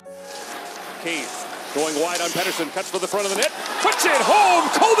Cave going wide on Pettersson, cuts to the front of the net, puts it home.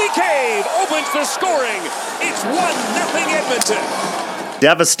 Colby Cave opens the scoring. It's 1-0 Edmonton.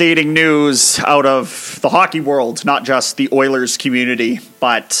 Devastating news out of the hockey world, not just the Oilers community,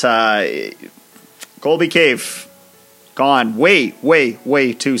 but Colby Cave gone way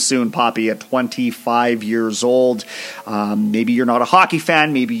too soon, Poppy, at 25 years old. Maybe you're not a hockey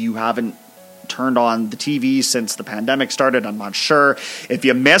fan. Maybe you haven't turned on the TV since the pandemic started. I'm not sure. If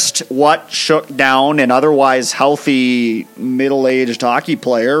you missed what shook down an otherwise healthy middle-aged hockey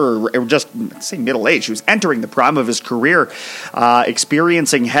player, or just say middle-aged, he was entering the prime of his career,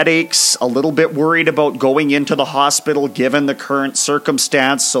 experiencing headaches, a little bit worried about going into the hospital given the current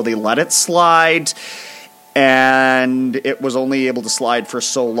circumstance, so they let it slide. And it was only able to slide for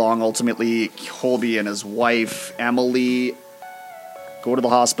so long. Ultimately, Colby and his wife, Emily, go to the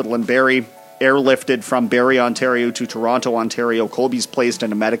hospital in Barrie, airlifted from Barrie, Ontario to Toronto, Ontario. Colby's placed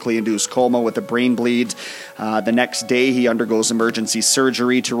in a medically induced coma with a brain bleed. The next day, he undergoes emergency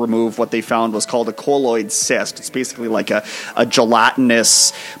surgery to remove what they found was called a colloid cyst. It's basically like a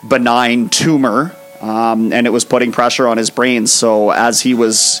gelatinous benign tumor. And it was putting pressure on his brain. So as he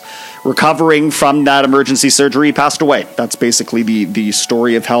was recovering from that emergency surgery, he passed away. That's basically the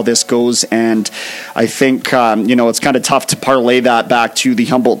story of how this goes. And I think, it's kind of tough to parlay that back to the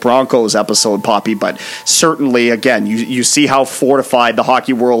Humboldt Broncos episode, Poppy. But certainly, again, you see how fortified the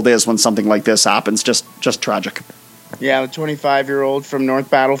hockey world is when something like this happens. Just tragic. Yeah, a 25-year-old from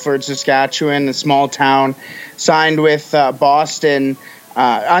North Battleford, Saskatchewan, a small town, signed with Boston.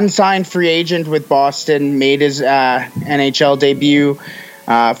 Unsigned free agent with Boston, made his NHL debut.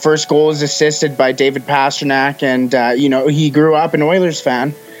 First goal is assisted by David Pastrnak, and he grew up an Oilers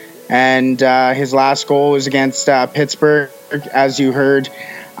fan. And his last goal was against Pittsburgh, as you heard,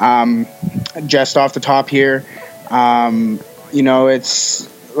 just off the top here.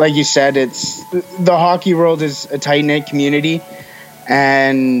 It's like you said, it's the hockey world is a tight-knit community,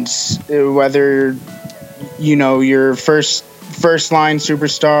 and whether your first line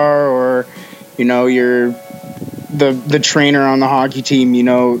superstar or you're the trainer on the hockey team,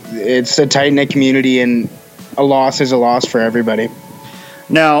 it's a tight-knit community, and a loss is a loss for everybody.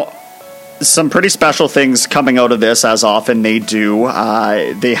 Now, some pretty special things coming out of this, as often they do.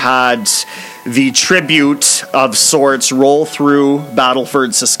 They had the tribute of sorts roll through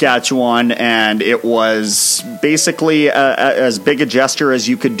Battleford, Saskatchewan, and it was basically as big a gesture as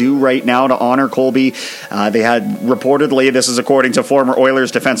you could do right now to honor Colby. They had reportedly, this is according to former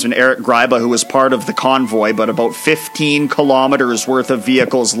Oilers defenseman Eric Gryba, who was part of the convoy, but about 15 kilometers worth of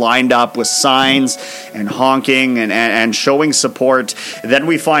vehicles lined up with signs and honking and showing support. Then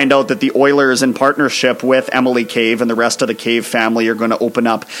we find out that the Oilers, in partnership with Emily Cave and the rest of the Cave family, are going to open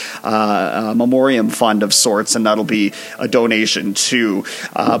up memoriam fund of sorts, and that'll be a donation to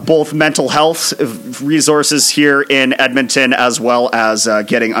both mental health resources here in Edmonton, as well as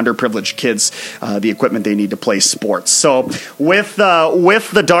getting underprivileged kids the equipment they need to play sports. So with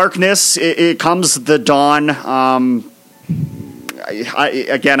the darkness, it comes the dawn.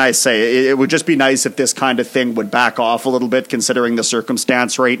 I say it would just be nice if this kind of thing would back off a little bit, considering the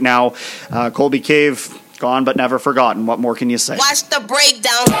circumstance right now. Colby Cave, gone but never forgotten. What more can you say? Watch the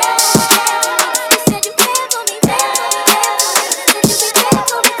breakdown.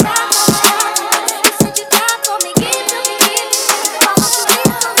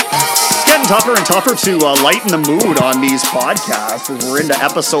 Tougher and tougher to lighten the mood on these podcasts. We're into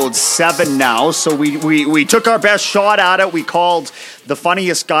episode 7 now, so we took our best shot at it. We called the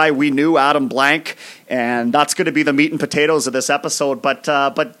funniest guy we knew, Adam Blank, and that's going to be the meat and potatoes of this episode. But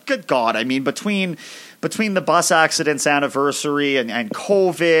good God, I mean, between the bus accidents anniversary and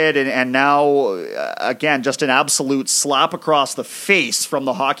COVID and now, again, just an absolute slap across the face from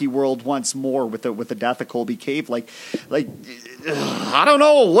the hockey world once more with the death of Colby Cave. Like, I don't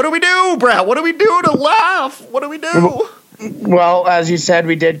know. What do we do, Brett? What do we do to laugh? What do we do? Well, as you said,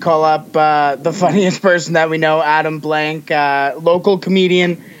 we did call up the funniest person that we know, Adam Blank, local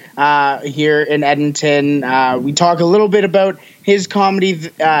comedian here in Edmonton. We talk a little bit about his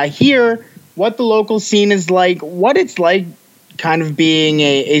comedy here, what the local scene is like, what it's like kind of being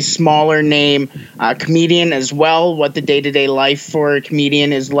a smaller name comedian as well, what the day-to-day life for a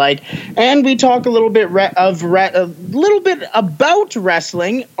comedian is like. And we talk a little bit about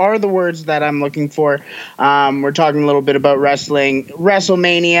wrestling, are the words that I'm looking for. We're talking a little bit about wrestling.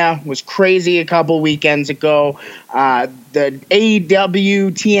 WrestleMania was crazy a couple weekends ago. The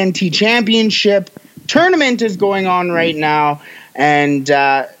AEW TNT Championship tournament is going on right now. And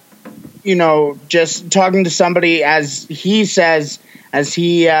just talking to somebody, as he says, as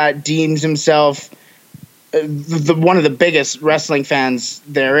he deems himself one of the biggest wrestling fans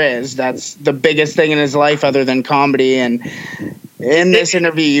there is. That's the biggest thing in his life other than comedy. And in this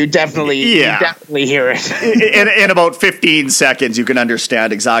interview, you definitely hear it. in about 15 seconds, you can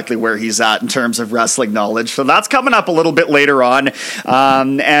understand exactly where he's at in terms of wrestling knowledge. So that's coming up a little bit later on.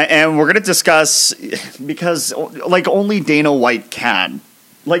 And we're going to discuss, because like only Dana White can.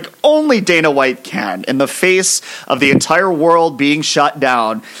 Like only Dana White can, in the face of the entire world being shut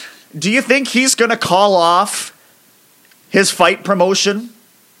down. Do you think he's going to call off his fight promotion?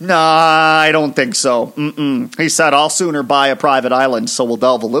 Nah, I don't think so. He said, I'll sooner buy a private island, so we'll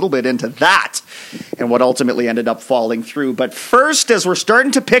delve a little bit into that and what ultimately ended up falling through. But first, as we're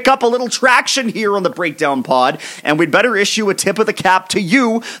starting to pick up a little traction here on the Breakdown Pod, and we'd better issue a tip of the cap to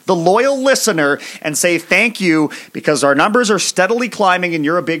you, the loyal listener, and say thank you, because our numbers are steadily climbing and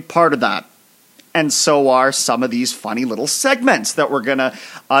you're a big part of that. And so are some of these funny little segments that we're going to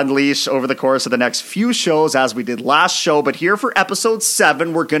unleash over the course of the next few shows, as we did last show. But here for episode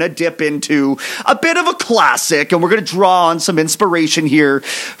 7, we're going to dip into a bit of a classic, and we're going to draw on some inspiration here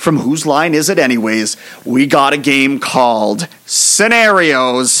from Whose Line Is It Anyways? We got a game called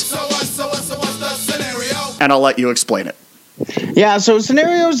Scenarios. So what's the scenario? And I'll let you explain it. Yeah, so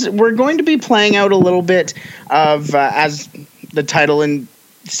scenarios, we're going to be playing out a little bit of, as the title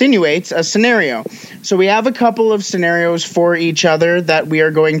insinuates, a scenario. So we have a couple of scenarios for each other that we are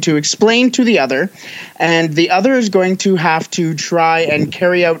going to explain to the other, and the other is going to have to try and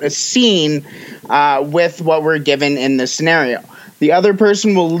carry out a scene with what we're given in the scenario. The other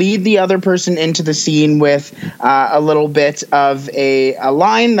person will lead the other person into the scene with a little bit of a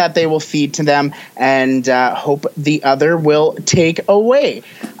line that they will feed to them, and hope the other will take away.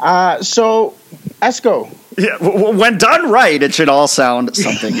 So, Esco. Yeah, when done right, it should all sound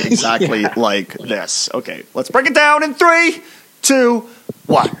something exactly like this. Okay, let's break it down in 3, 2,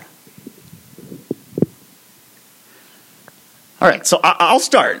 1. All right, so I'll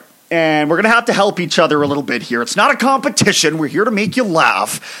start. And we're going to have to help each other a little bit here. It's not a competition. We're here to make you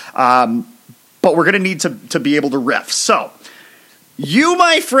laugh. But we're going to need to be able to riff. So, you,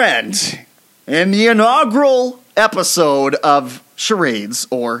 my friend, in the inaugural episode of Charades,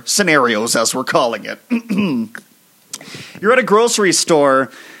 or Scenarios as we're calling it, you're at a grocery store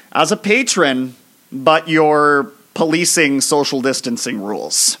as a patron, but you're policing social distancing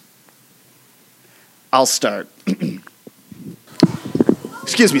rules. I'll start.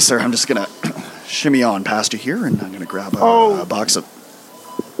 Excuse me, sir. I'm just going to shimmy on past you here, and I'm going to grab a box of...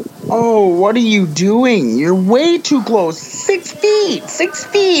 Oh, what are you doing? You're way too close. 6 feet. 6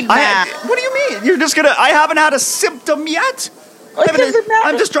 feet, man. What do you mean? You're just going to... I haven't had a symptom yet. It doesn't matter.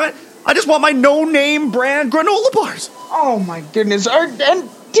 I'm just trying... I just want my no-name brand granola bars. Oh, my goodness. And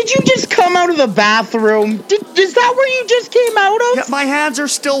did you just come out of the bathroom? Is that where you just came out of? Yeah, my hands are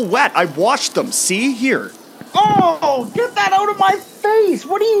still wet. I washed them. See? Here. Oh, get that out of my face.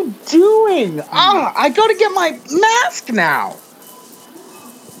 What are you doing? I gotta get my mask now.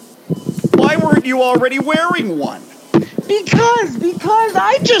 Why weren't you already wearing one? Because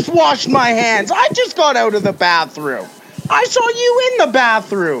I just washed my hands. I just got out of the bathroom. I saw you in the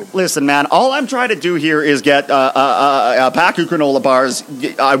bathroom. Listen, man, all I'm trying to do here is get a pack of granola bars.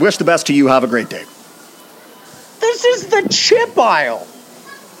 I wish the best to you. Have a great day. This is the chip aisle.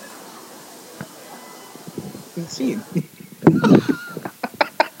 Let's see.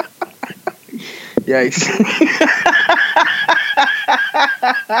 Yikes.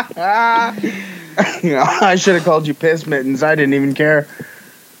 I should have called you Piss Mittens. I didn't even care.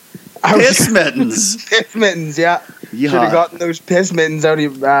 Piss Mittens? Piss Mittens, yeah. Should have gotten those Piss Mittens out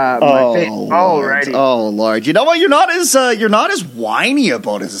of my face. Alrighty. Oh, Lord. You know what? You're not as whiny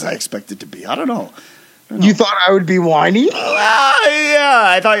about it as I expected to be. I don't know. You thought I would be whiny? Yeah,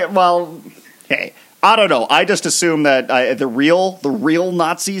 I thought, well, hey. I don't know. I just assume that the real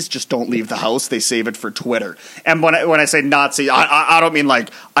Nazis just don't leave the house. They save it for Twitter. And when I say Nazi, I don't mean like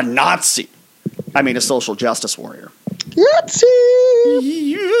a Nazi. I mean a social justice warrior.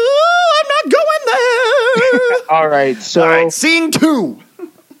 Nazi! I'm not going there. All right. So scene 2.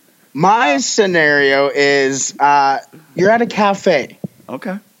 My scenario is you're at a cafe.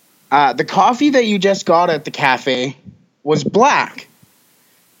 Okay. The coffee that you just got at the cafe was black,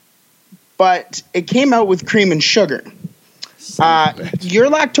 but it came out with cream and sugar. You're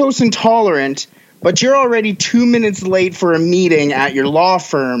lactose intolerant, but you're already 2 minutes late for a meeting at your law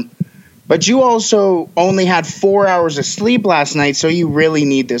firm. But you also only had 4 hours of sleep last night, so you really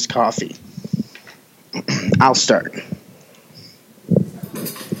need this coffee. I'll start.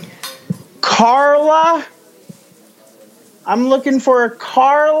 Carla? I'm looking for a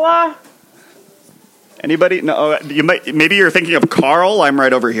Carla. Anybody? No, maybe you're thinking of Carl. I'm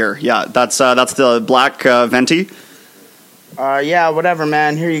right over here. Yeah, that's the black venti. Yeah, whatever,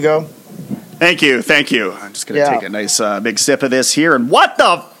 man. Here you go. Thank you. I'm just gonna take a nice big sip of this here. And what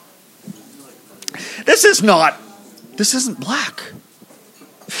the? This isn't black.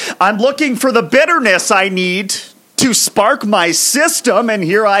 I'm looking for the bitterness I need to spark my system, and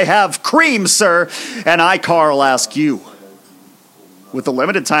here I have cream, sir. And I, Carl, ask you, with the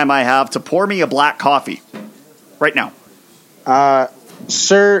limited time I have, to pour me a black coffee right now.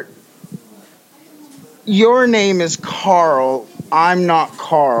 Sir, your name is Carl. I'm not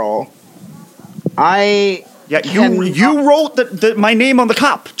Carl. You wrote my name on the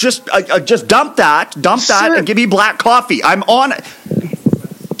cup. Just dump that, Sir, and give me black coffee. I'm on it.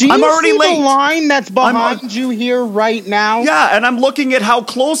 Do you I'm already see late. the line that's behind you here right now? Yeah, and I'm looking at how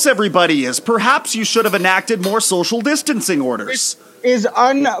close everybody is. Perhaps you should have enacted more social distancing orders. It is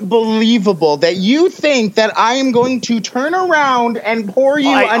unbelievable that you think that I am going to turn around and pour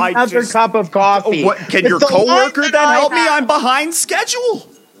you another cup of coffee. Can your coworker then help me? I'm behind schedule.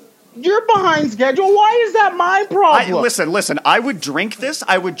 You're behind schedule. Why is that my problem? Listen. I would drink this.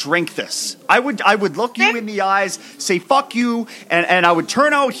 I would look you in the eyes, say fuck you, and I would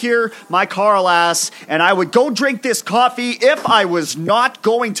turn out here my Carl ass, and I would go drink this coffee if I was not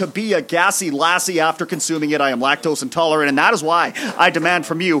going to be a gassy lassie after consuming it. I am lactose intolerant, and that is why I demand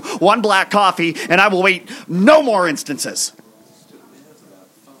from you one black coffee, and I will wait no more instances.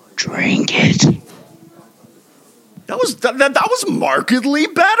 Drink it. That was markedly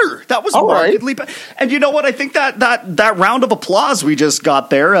better. That was markedly better. And you know what? I think that round of applause we just got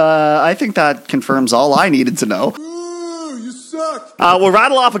there, I think that confirms all I needed to know. Ooh, you suck. We'll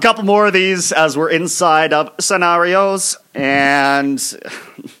rattle off a couple more of these as we're inside of scenarios. And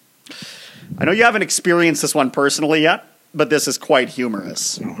I know you haven't experienced this one personally yet, but this is quite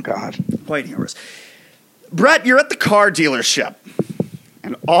humorous. Oh, God. Quite humorous. Brett, you're at the car dealership,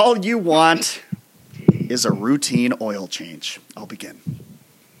 and all you want is a routine oil change. I'll begin.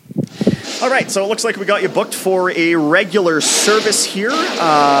 All right, so it looks like we got you booked for a regular service here. Can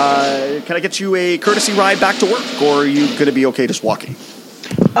I get you a courtesy ride back to work, or are you going to be okay just walking?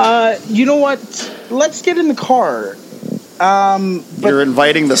 You know what? Let's get in the car. You're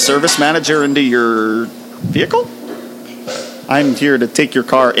inviting the service manager into your vehicle? I'm here to take your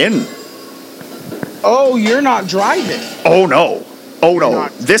car in. Oh, you're not driving. Oh, no.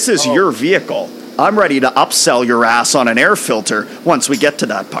 This is your vehicle. I'm ready to upsell your ass on an air filter once we get to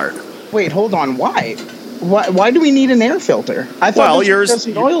that part. Wait, hold on. Why? Why do we need an air filter? I thought this was just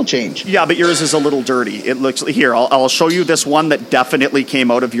an oil change. Yeah, but yours is a little dirty. It looks here. I'll show you this one that definitely came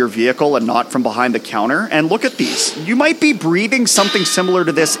out of your vehicle and not from behind the counter. And look at these. You might be breathing something similar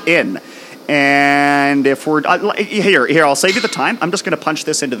to this in. And if we're here, I'll save you the time. I'm just going to punch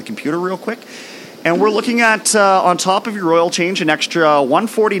this into the computer real quick. And we're looking at, on top of your oil change, an extra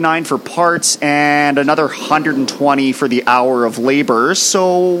 $149 for parts and another $120 for the hour of labor.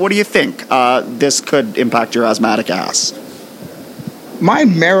 So what do you think? This could impact your asthmatic ass. My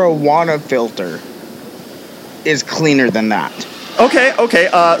marijuana filter is cleaner than that. Okay,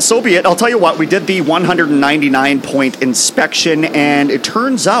 so be it. I'll tell you what, we did the 199-point inspection, and it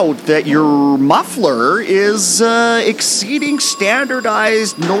turns out that your muffler is exceeding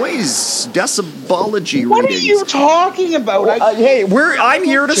standardized noise decibology What readings. are you talking about? I'm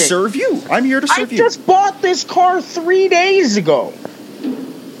here to serve you. I just bought this car 3 days ago.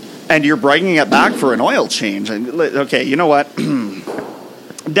 And you're bringing it back for an oil change. Okay, you know what?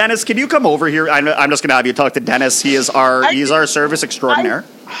 Dennis, can you come over here? I'm just going to have you talk to Dennis. He's our service extraordinaire.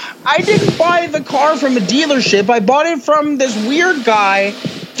 I didn't buy the car from a dealership. I bought it from this weird guy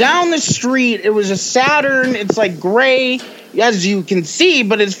down the street. It was a Saturn. It's like gray, as you can see,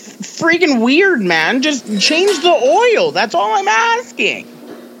 but it's freaking weird, man. Just change the oil. That's all I'm asking.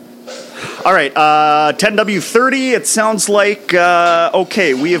 All right, 10W30, it sounds like,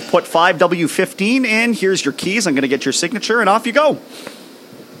 okay, we have put 5W15 in. Here's your keys. I'm going to get your signature, and off you go.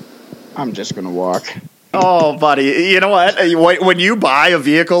 I'm just going to walk. Oh, buddy, you know what? When you buy a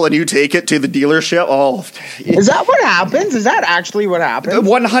vehicle and you take it to the dealership, is that what happens? Is that actually what happens?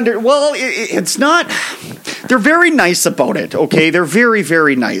 100. Well, it's not. They're very nice about it, okay? They're very,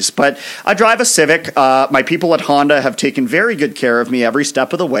 very nice. But I drive a Civic. My people at Honda have taken very good care of me every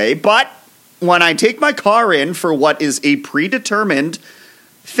step of the way. But when I take my car in for what is a predetermined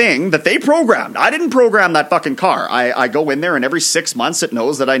thing that they programmed. I didn't program that fucking car. I go in there, and every 6 months it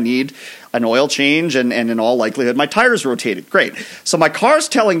knows that I need an oil change, and in all likelihood my tires rotated. Great. So my car's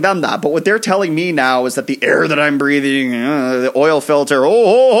telling them that, but what they're telling me now is that the air that I'm breathing, the oil filter, the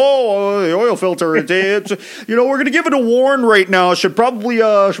oil filter, we're going to give it a warn right now. Should probably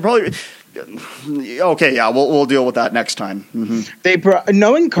Okay, yeah, we'll deal with that next time. Mm-hmm.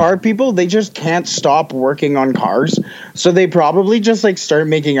 Knowing car people, they just can't stop working on cars, so they probably just like start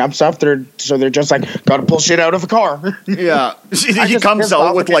making up stuff. They're just like, gotta pull shit out of a car. Yeah, he comes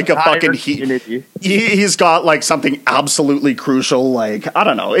out with like a fucking he's got like something absolutely crucial, like I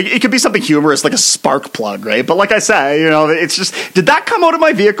don't know, it could be something humorous like a spark plug, right? But like I say, it's just, did that come out of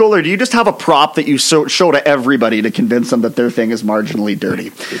my vehicle, or do you just have a prop that you show to everybody to convince them that their thing is marginally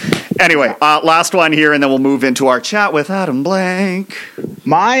dirty? Anyway, last one here, and then we'll move into our chat with Adam Blank.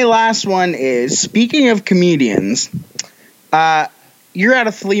 My last one is, speaking of comedians, you're at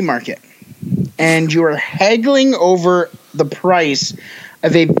a flea market, and you're haggling over the price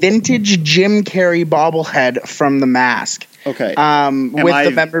of a vintage Jim Carrey bobblehead from The Mask. Okay.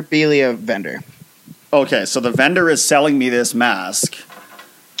 The memorabilia vendor. Okay, so the vendor is selling me this mask.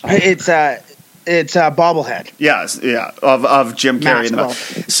 It's a bobblehead. Yes, yeah, of Jim Carrey in the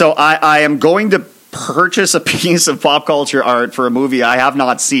mask. So I am going to purchase a piece of pop culture art for a movie I have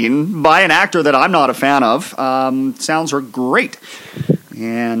not seen by an actor that I'm not a fan of. Sounds great.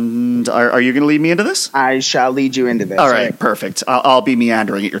 And are you going to lead me into this? I shall lead you into this. All right, perfect. I'll be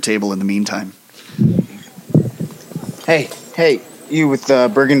meandering at your table in the meantime. Hey, you with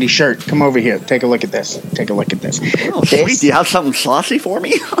the burgundy shirt, come over here. Take a look at this. Oh, sweet. Do you have something saucy for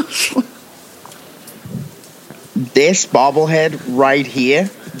me? This bobblehead right here.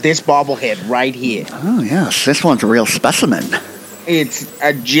 Oh, yes. This one's a real specimen. It's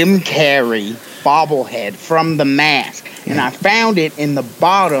a Jim Carrey bobblehead from The Mask. And I found it in the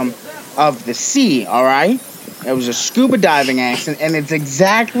bottom of the sea, all right? It was a scuba diving accident, and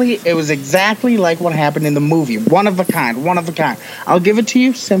it was exactly like what happened in the movie. One of a kind. I'll give it to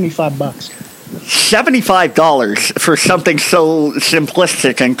you, $75. $75 for something so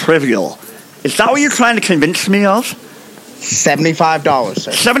simplistic and trivial. Is that what you're trying to convince me of? $75,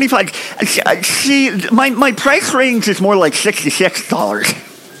 sir. $75. See, my price range is more like $66.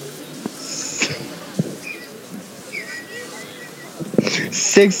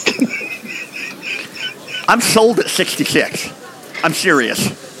 I'm sold at 66. I'm serious.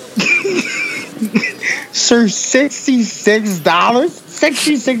 Sir, $66?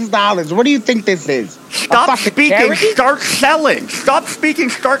 $66. What do you think this is? Stop speaking, start selling. Stop speaking,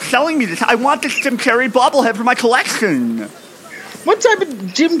 start selling me this. I want this Jim Carrey bobblehead for my collection. What type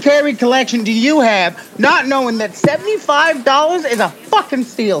of Jim Carrey collection do you have, not knowing that $75 is a fucking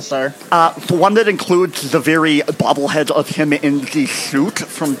steal, sir? One that includes the very bobblehead of him in the suit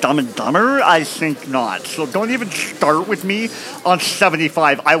from Dumb and Dumber? I think not. So don't even start with me on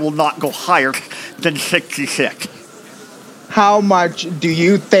 75. I will not go higher than 66. How much do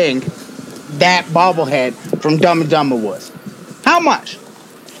you think that bobblehead from Dumb and Dumber was? How much?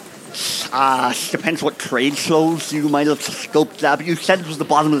 Depends what trade shows you might have scoped that, but you said it was the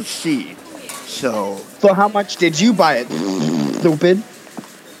bottom of the sea. So how much did you buy it, stupid?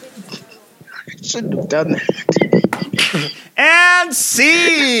 I shouldn't have done that. And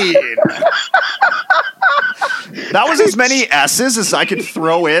scene! That was as many S's as I could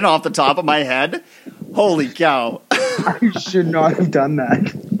throw in off the top of my head. Holy cow. I should not have done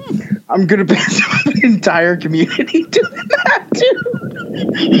that. I'm going to pass on the entire community doing that, too.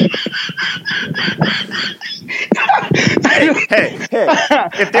 Hey,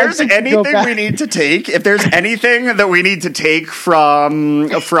 if there's anything we need to take, if there's anything that we need to take from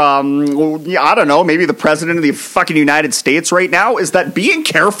I don't know, maybe the president of the fucking United States right now, is that being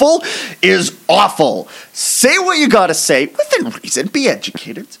careful is awful. Say what you gotta say, within reason, be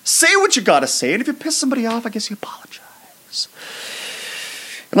educated. Say what you gotta say, and if you piss somebody off, I guess you apologize.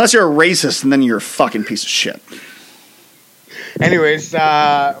 Unless you're a racist, and then you're a fucking piece of shit. Anyways,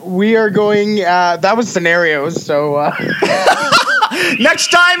 we are going... that was scenarios, so... Next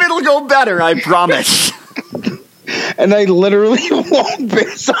time it'll go better, I promise. And I literally won't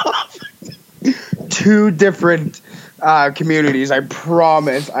piss off 2 different communities. I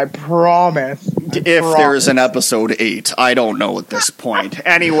promise. If there's an episode 8, I don't know at this point.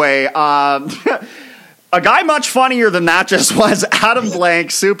 Anyway, a guy much funnier than that just was Adam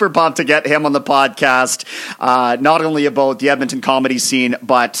Blank. Super pumped to get him on the podcast. Not only about the Edmonton comedy scene,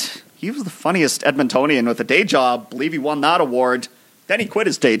 but he was the funniest Edmontonian with a day job. Believe he won that award. Then he quit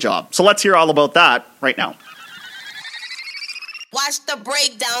his day job. So let's hear all about that right now. Watch the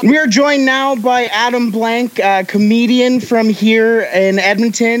breakdown. We are joined now by Adam Blank, a comedian from here in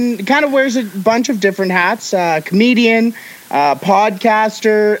Edmonton. Kind of wears a bunch of different hats. Comedian,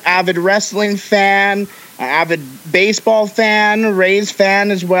 podcaster, avid wrestling fan, avid baseball fan, Rays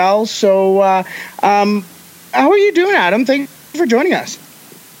fan as well. So how are you doing, Adam? Thank you for joining us.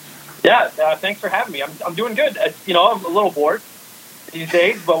 Yeah, thanks for having me. I'm doing good. I'm a little bored. these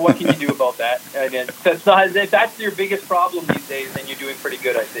days, but what can you do about that? And that's not, if that's your biggest problem these days, then you're doing pretty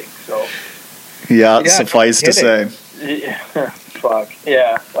good, I think. So. Yeah, suffice to say. Yeah. Fuck.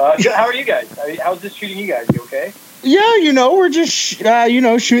 Yeah. How are you guys? How's this treating you guys? You okay? Yeah, we're just,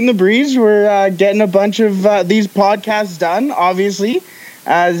 shooting the breeze. We're getting a bunch of these podcasts done, obviously,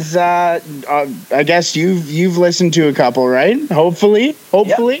 as I guess you've listened to a couple, right? Hopefully.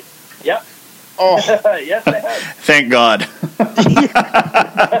 Yep. Oh. Yes, I have. Thank God.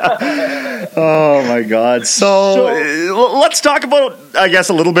 Oh, my God. So let's talk about, I guess,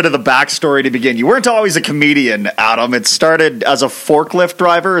 a little bit of the backstory to begin. You weren't always a comedian, Adam. It started as a forklift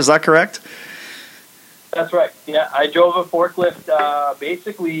driver. Is that correct? That's right. Yeah, I drove a forklift.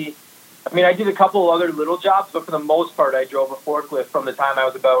 Basically, I mean, I did a couple other little jobs, but for the most part, I drove a forklift from the time I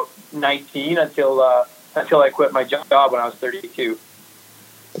was about 19 until I quit my job when I was 32.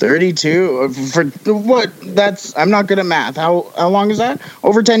 32 for what? That's I'm not good at math. How long is that?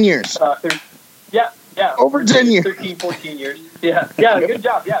 Over 10 years. Yeah. Over 10 years. 13, 14 years. Yeah. Good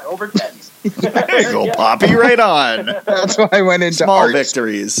job. Yeah, over 10. There you go, Poppy. Right on. That's why I went into small art.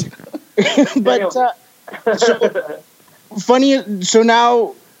 victories. But so funny. So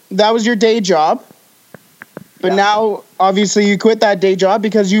now that was your day job. But now, obviously, you quit that day job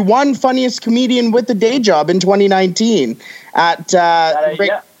because you won Funniest Comedian with the Day Job in 2019 at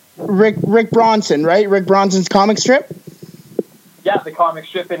Rick Bronson, right? Rick Bronson's comic strip? Yeah, the comic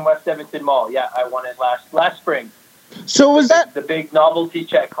strip in West Edmonton Mall. Yeah, I won it last spring. So was that... The big novelty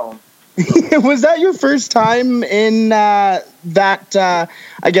check home. Was that your first time in that,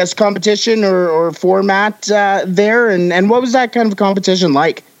 I guess, competition or format there? And what was that kind of competition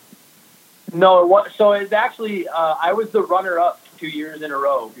like? No, so it's actually, I was the runner-up 2 years in a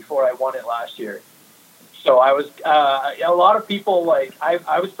row before I won it last year. So I was, a lot of people, like,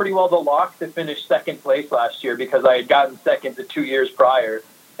 I was pretty well the lock to finish second place last year because I had gotten second the 2 years prior.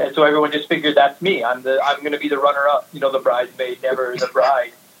 And so everyone just figured that's me. I'm going to be the runner-up, the bridesmaid, never the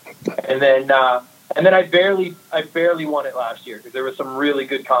bride. And then I barely won it last year because there was some really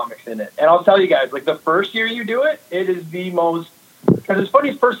good comics in it. And I'll tell you guys, like, the first year you do it, it is the most... Because it's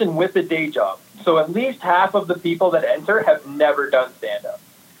funniest person with a day job. So at least half of the people that enter have never done stand-up.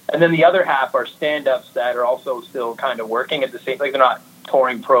 And then the other half are stand-ups that are also still kind of working at the same... Like, they're not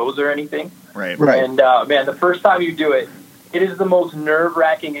touring pros or anything. Right. And, man, the first time you do it, it is the most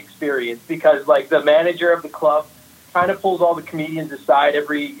nerve-wracking experience because, like, the manager of the club kind of pulls all the comedians aside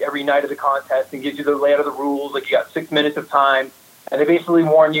every night of the contest and gives you the layout of the rules. Like, you got 6 minutes of time. And they basically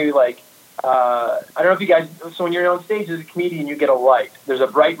warn you, like... I don't know if you guys, so when you're on stage as a comedian, you get a light. There's a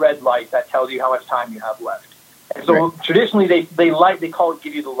bright red light that tells you how much time you have left. And so traditionally they give you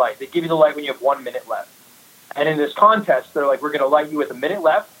the light. They give you the light when you have 1 minute left. And in this contest, they're like, we're going to light you with a minute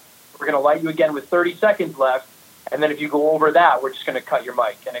left. We're going to light you again with 30 seconds left. And then if you go over that, we're just going to cut your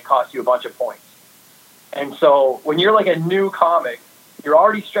mic and it costs you a bunch of points. And so when you're like a new comic, you're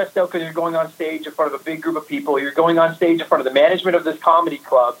already stressed out because you're going on stage in front of a big group of people. You're going on stage in front of the management of this comedy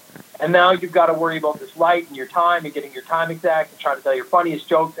club. And now you've got to worry about this light and your time and getting your time exact and trying to tell your funniest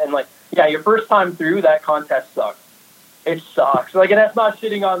jokes. And, like, yeah, your first time through, that contest sucks. It sucks. Like, and that's not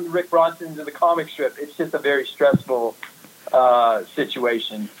shitting on Rick Bronson's or the comic strip. It's just a very stressful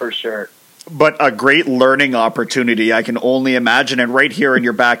situation for sure. But a great learning opportunity, I can only imagine, and right here in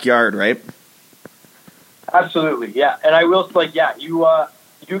your backyard, right? Absolutely, yeah. And I will, like, yeah, you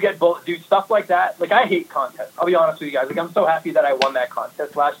get both, do stuff like that. Like, I hate contests. I'll be honest with you guys. Like, I'm so happy that I won that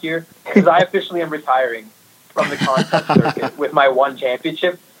contest last year because I officially am retiring from the contest circuit with my one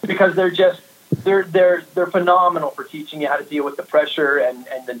championship because they're phenomenal for teaching you how to deal with the pressure and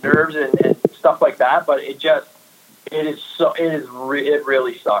the nerves and stuff like that. But it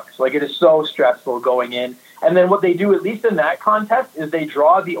really sucks. Like, it is so stressful going in. And then what they do, at least in that contest, is they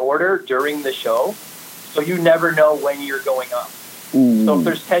draw the order during the show. So you never know when you're going up. Ooh. So if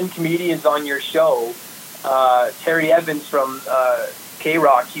there's 10 comedians on your show, Terry Evans from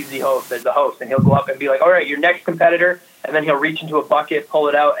K-Rock, he's the host, and he'll go up and be like, all right, your next competitor, and then he'll reach into a bucket, pull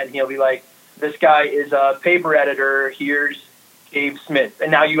it out, and he'll be like, this guy is a paper editor, here's Dave Smith. And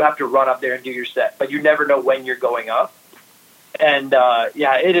now you have to run up there and do your set, but you never know when you're going up. And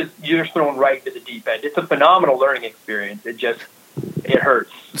yeah, you're thrown right into the deep end. It's a phenomenal learning experience. It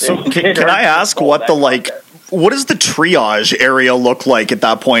hurts. So can I ask what does the triage area look like at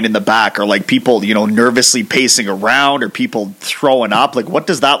that point in the back? Are like people, nervously pacing around or people throwing up? Like, what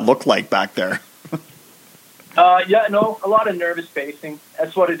does that look like back there? A lot of nervous pacing.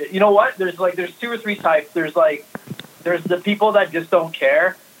 That's what it is. You know what? There's 2 or 3 types. There's the people that just don't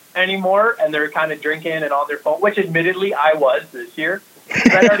care anymore and they're kind of drinking and on their phone, which admittedly I was this year.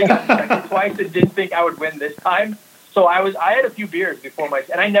 I already got second twice and didn't think I would win this time. So I had a few beers before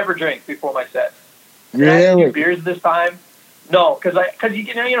and I never drink before my set. Really? I had a few beers this time. No, because you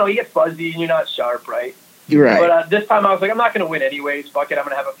get fuzzy and you're not sharp, right? You're right. But this time I was like, I'm not going to win anyways. Fuck it, I'm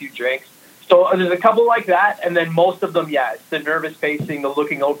going to have a few drinks. So there's a couple like that, and then most of them, yeah, it's the nervous pacing, the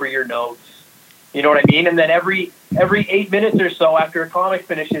looking over your notes. You know what I mean? And then every 8 minutes or so after a comic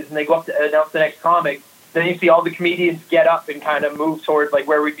finishes and they go up to announce the next comic, then you see all the comedians get up and kind of move towards like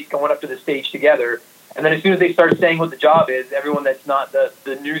where we'd be going up to the stage together. And then as soon as they start saying what the job is, everyone that's not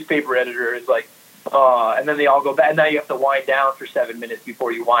the newspaper editor is like, and then they all go back. And now you have to wind down for 7 minutes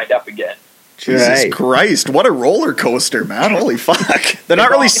before you wind up again. Jesus Christ, what a roller coaster, man. Holy fuck. They're not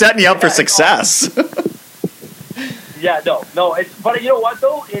really setting you up for success. Yeah, no. But you know what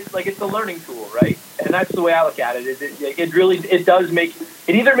though? It's a learning tool, right? And that's the way I look at it. It does make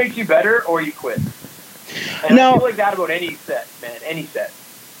it either makes you better or you quit. And I feel like that about any set, man. Any set.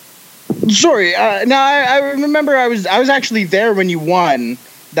 Sorry. I remember I was actually there when you won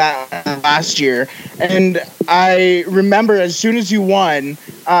that last year, and I remember as soon as you won,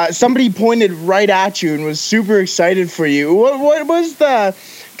 somebody pointed right at you and was super excited for you. What was the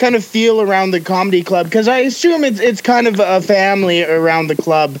kind of feel around the comedy club? Because I assume it's kind of a family around the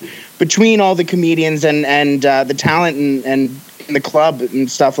club between all the comedians and the talent and the club and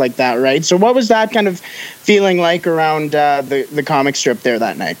stuff like that, right? So what was that kind of feeling like around the comic strip there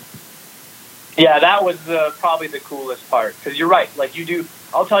that night? Yeah, that was probably the coolest part, because you're right. Like, you do,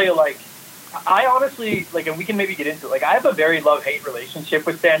 I'll tell you, like, I honestly, like, and we can maybe get into it, like, I have a very love-hate relationship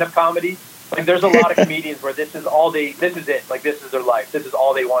with stand-up comedy. Like, there's a lot of comedians where this is it. Like, this is their life. This is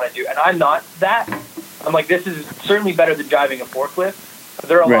all they want to do. And I'm not that. I'm like, this is certainly better than driving a forklift.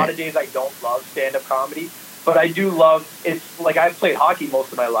 There are a lot of days I don't love stand-up comedy, but I do love, it's like, I've played hockey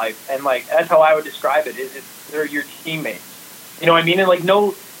most of my life, and, like, that's how I would describe it, is they're your teammates. You know what I mean? And, like,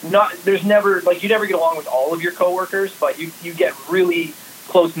 there's never, like, you never get along with all of your coworkers, but you get really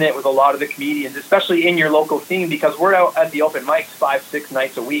close-knit with a lot of the comedians, especially in your local scene, because we're out at the open mics 5-6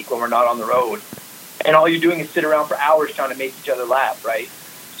 nights a week when we're not on the road, and all you're doing is sit around for hours trying to make each other laugh, right?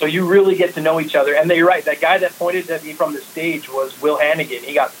 So you really get to know each other. And you're right, that guy that pointed at me from the stage was Will Hannigan.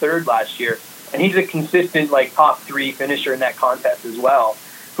 He got third last year, and he's a consistent, like, top 3 finisher in that contest as well,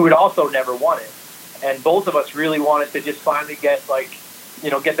 who had also never won it. And both of us really wanted to just finally get, like,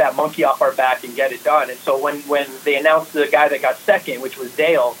 get that monkey off our back and get it done. And so when they announced the guy that got second, which was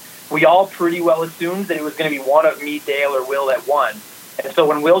Dale, we all pretty well assumed that it was going to be one of me, Dale, or Will that won. And so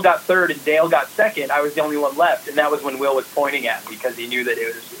when Will got third and Dale got second, I was the only one left. And that was when Will was pointing at me, because he knew that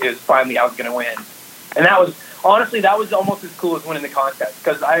it was finally I was going to win. And that was, honestly, that was almost as cool as winning the contest,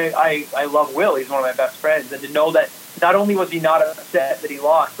 because I love Will. He's one of my best friends. And to know that not only was he not upset that he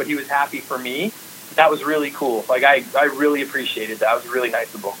lost, but he was happy for me, that was really cool. Like, I really appreciated that. It was really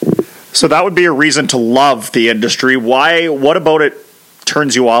nice of him. So that would be a reason to love the industry. Why? What about it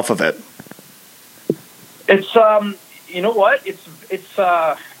turns you off of it? It's you know what? It's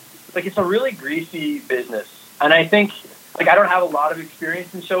like, it's a really greasy business, and I think, like, I don't have a lot of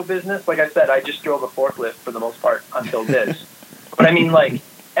experience in show business. Like I said, I just drove a forklift for the most part until this. But I mean, like,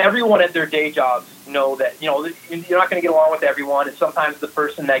 everyone at their day jobs know that, you're not going to get along with everyone, and sometimes the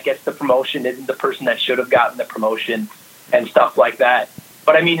person that gets the promotion isn't the person that should have gotten the promotion and stuff like that.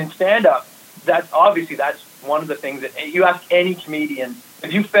 But I mean, in stand-up, that's one of the things that you ask any comedian.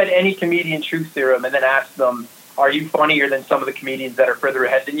 If you fed any comedian truth serum and then asked them, are you funnier than some of the comedians that are further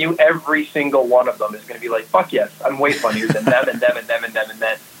ahead than you? Every single one of them is going to be like, fuck yes, I'm way funnier than them and them and them and them and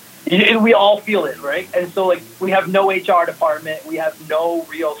them. We all feel it, right? And so, like, we have no HR department. We have no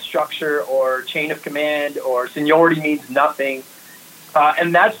real structure or chain of command, or seniority means nothing.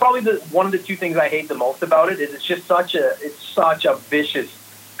 And that's probably one of the two things I hate the most about it. Is it's just such a vicious,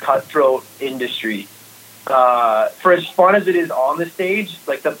 cutthroat industry. For as fun as it is on the stage,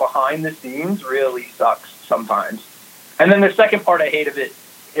 like, the behind the scenes really sucks sometimes. And then the second part I hate of it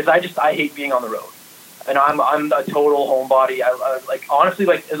is I hate being on the road. And I'm a total homebody. I like, honestly,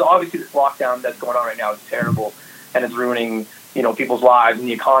 like, obviously this lockdown that's going on right now is terrible, and it's ruining, people's lives and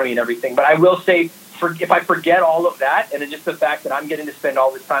the economy and everything. But I will say, if I forget all of that, and it's just the fact that I'm getting to spend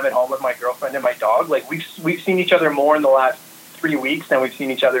all this time at home with my girlfriend and my dog, like, we've seen each other more in the last 3 weeks than we've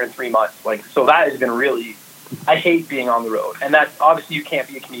seen each other in 3 months. Like, so that has been really, I hate being on the road. And that's, obviously you can't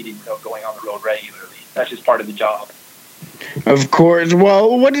be a comedian without going on the road regularly. That's just part of the job. Of course.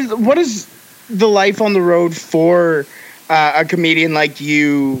 Well, what is the life on the road for a comedian like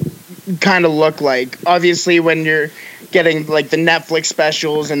you kind of look like? Obviously, when you're getting, like, the Netflix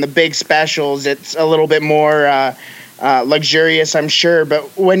specials and the big specials, it's a little bit more luxurious, I'm sure. But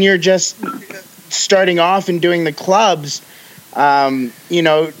when you're just starting off and doing the clubs,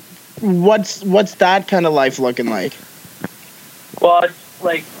 what's that kind of life looking like? Well, it's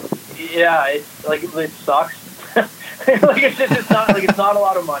like, yeah, it's like it sucks. Like it's not a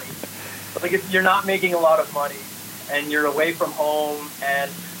lot of money. Like you're not making a lot of money, and you're away from home.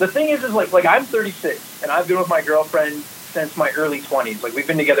 And the thing is like I'm 36, and I've been with my girlfriend since my early 20s. Like we've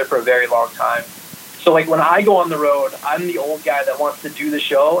been together for a very long time. So like when I go on the road, I'm the old guy that wants to do the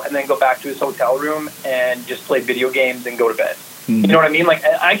show and then go back to his hotel room and just play video games and go to bed. You know what I mean? Like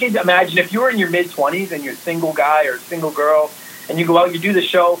I can imagine if you were in your mid 20s and you're a single guy or a single girl, and you go out, you do the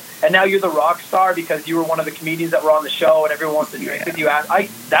show, and now you're the rock star because you were one of the comedians that were on the show, and everyone wants to drink with you.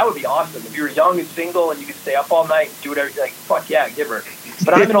 That would be awesome if you were young and single and you could stay up all night and do whatever. Like fuck yeah, give her.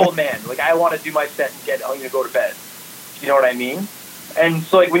 But I'm an old man. Like I want to do my set and get home to go to bed. You know what I mean? And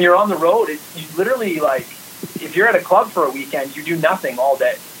so like when you're on the road, you literally like if you're at a club for a weekend, you do nothing all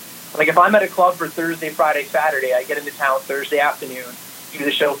day. Like if I'm at a club for Thursday, Friday, Saturday, I get into town Thursday afternoon, do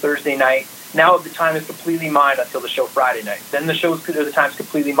the show Thursday night. Now the time is completely mine until the show Friday night. Then the time's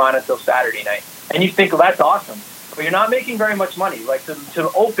completely mine until Saturday night. And you think, well, that's awesome. But you're not making very much money. Like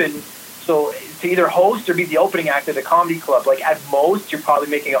to open, so to either host or be the opening act at a comedy club, like at most, you're probably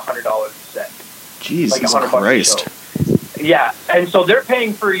making $100 a set. Jesus like Christ. Yeah, and so they're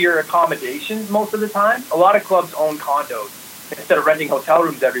paying for your accommodations most of the time. A lot of clubs own condos. Instead of renting hotel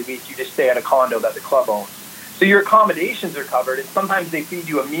rooms every week, you just stay at a condo that the club owns. So your accommodations are covered, and sometimes they feed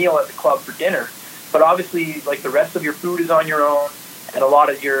you a meal at the club for dinner. But obviously, like the rest of your food is on your own, and a lot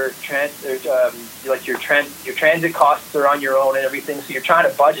of your transit costs are on your own and everything. So you're trying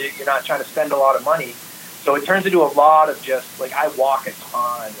to budget. You're not trying to spend a lot of money. So it turns into a lot of just like I walk a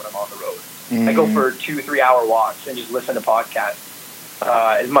ton when I'm on the road. I go for 2-3 hour walks and just listen to podcasts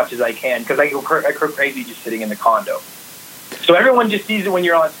as much as I can because I go crazy just sitting in the condo. So everyone just sees it when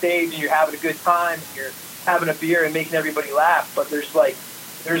you're on stage and you're having a good time, and you're having a beer and making everybody laugh. But there's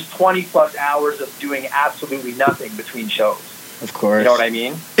 20 plus hours of doing absolutely nothing between shows. Of course. You know what I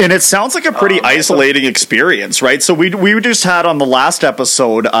mean? And it sounds like a pretty isolating experience, right? So we just had on the last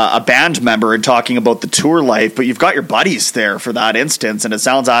episode a band member and talking about the tour life, but you've got your buddies there for that instance, and it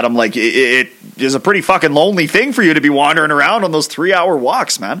sounds, Adam, like it is a pretty fucking lonely thing for you to be wandering around on those 3-hour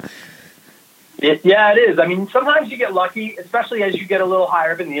walks, man. Yeah, it is. I mean, sometimes you get lucky, especially as you get a little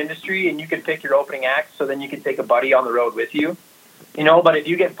higher up in the industry, and you can pick your opening act, so then you can take a buddy on the road with you. You know, but if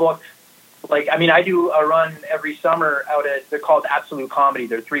you get booked, like, I mean, I do a run every summer they're called Absolute Comedy.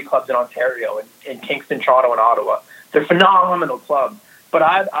 There are 3 clubs in Ontario, in Kingston, Toronto, and Ottawa. They're phenomenal clubs. But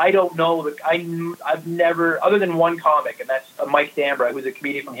I don't know, I've never, other than one comic, and that's Mike Dambra, who's a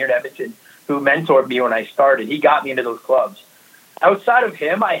comedian from here in Edmonton, who mentored me when I started. He got me into those clubs. Outside of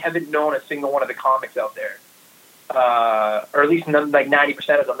him, I haven't known a single one of the comics out there, or at least like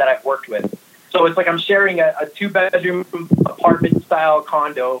 90% of them that I've worked with. So it's like I'm sharing a 2-bedroom apartment-style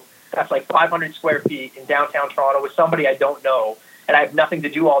condo that's like 500 square feet in downtown Toronto with somebody I don't know, and I have nothing to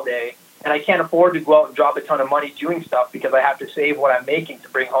do all day, and I can't afford to go out and drop a ton of money doing stuff because I have to save what I'm making to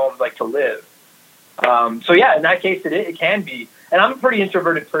bring home, like, to live. So yeah, in that case, it can be. And I'm a pretty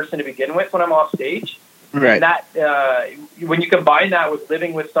introverted person to begin with when I'm off stage. Right. And that when you combine that with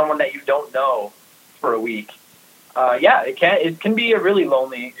living with someone that you don't know for a week, it can be a really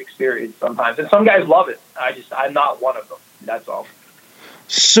lonely experience sometimes. And some guys love it. I'm not one of them. That's all.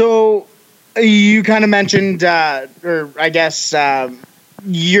 So you kind of mentioned, or I guess as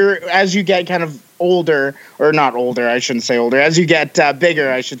you get kind of older, or not older, I shouldn't say older, as you get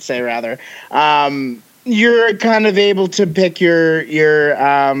bigger, I should say rather, you're kind of able to pick your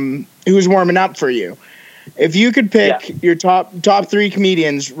who's warming up for you. If you could pick your top 3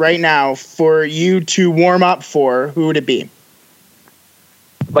 comedians right now for you to warm up for, who would it be?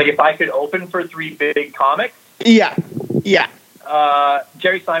 Like if I could open for 3 big comics? Yeah.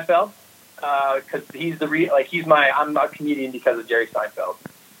 Jerry Seinfeld, because I'm a comedian because of Jerry Seinfeld.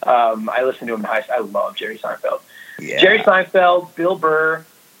 I listen to him in high school. I love Jerry Seinfeld. Yeah. Jerry Seinfeld, Bill Burr,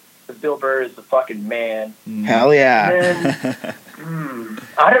 because Bill Burr is the fucking man. Hell yeah. And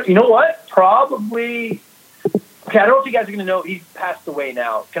you know what? Probably. Okay, I don't know if you guys are going to know he's passed away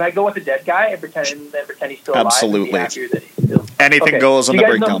now. Can I go with a dead guy and pretend he's still alive? Absolutely. Still... Anything goes on the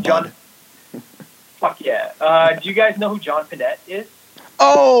breakdown pod. Fuck yeah. Do you guys know who John Pinette is?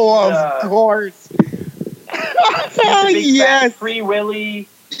 Oh, of course. Yes. Free Willy,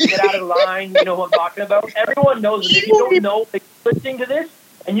 get out of line. You know who I'm talking about? Everyone knows it. If you don't know, listening to this,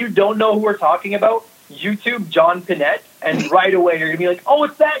 and you don't know who we're talking about, YouTube John Pinette, and right away you're going to be like, oh,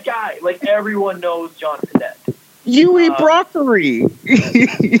 it's that guy. Like, everyone knows John Pinette. You eat broccoli. Yeah.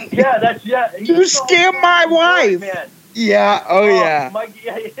 You scam my wife. Man. Yeah.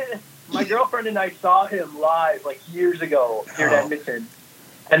 Yeah. My girlfriend and I saw him live like years ago here in Edmonton,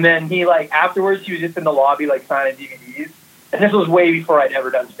 And then he, like, afterwards, he was just in the lobby, like, signing DVDs. And this was way before I'd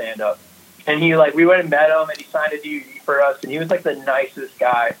ever done stand-up. And he, like, we went and met him, and he signed a DVD for us, and he was, like, the nicest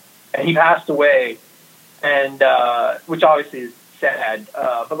guy. And he passed away, and which obviously is sad.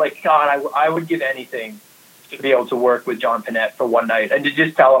 But, like, God, I would give anything to be able to work with John Pinette for one night and to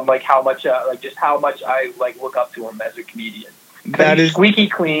just tell him, like, how much I, like, look up to him as a comedian. That he's is squeaky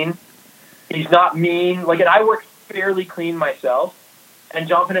clean. He's not mean. Like, and I work fairly clean myself. And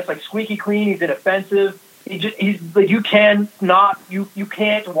John Pinette's, like, squeaky clean. He's inoffensive. He's like, you can't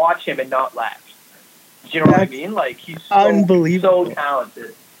watch him and not laugh. Do you know what I mean? Like, he's unbelievable. So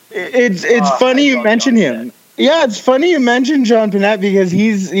talented. It's funny you mention him. Yeah, it's funny you mention John Pinette because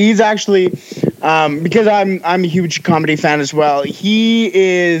he's actually because I'm a huge comedy fan as well. He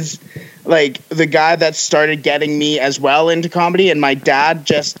is like the guy that started getting me as well into comedy, and my dad,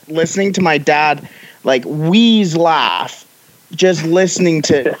 just listening to my dad like wheeze laugh, just listening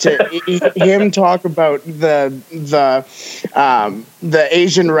to him talk about the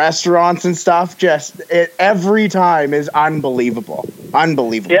Asian restaurants and stuff, every time is unbelievable.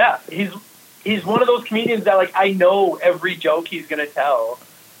 Yeah, he's one of those comedians that, like, I know every joke he's gonna tell,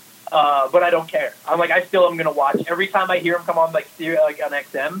 but I don't care. I'm like, I still am gonna watch every time I hear him come on, like on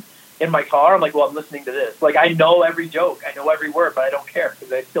XM in my car. I'm like, well, I'm listening to this. Like, I know every joke, I know every word, but I don't care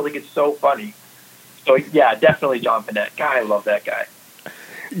because I still think it's so funny. So yeah, definitely John Pinette. God, I love that guy.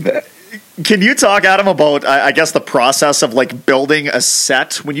 Can you talk, Adam, about, I guess, the process of, like, building a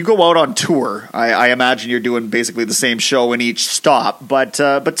set? When you go out on tour, I imagine you're doing basically the same show in each stop, but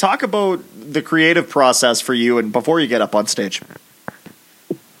talk about the creative process for you and before you get up on stage.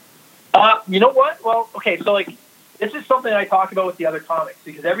 You know what? Well, okay, so, like, this is something I talk about with the other comics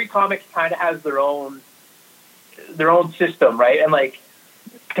because every comic kind of has their own system, right? And, like,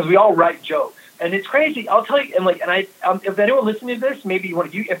 because we all write jokes. And it's crazy. I'll tell you, and if anyone listening to this, maybe one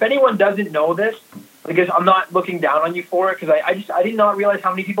of you, if anyone doesn't know this, because I'm not looking down on you for it, because I did not realize how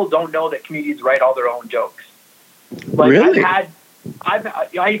many people don't know that comedians write all their own jokes. Like, really? I've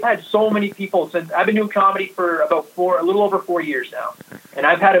had so many people since I've been doing comedy for about a little over 4 years now, and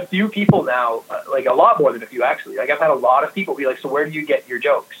I've had a few people now, like a lot more than a few actually. Like, I've had a lot of people be like, "So where do you get your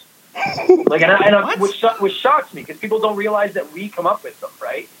jokes?" Like, which shocks me because people don't realize that we come up with them,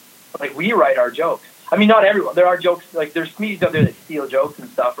 right? Like, we write our jokes. I mean, not everyone. There are jokes, like, there's comedians out there that steal jokes and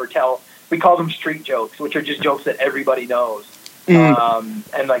stuff or we call them street jokes, which are just jokes that everybody knows. And,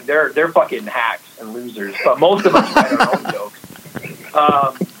 like, they're fucking hacks and losers. But most of us write our own jokes.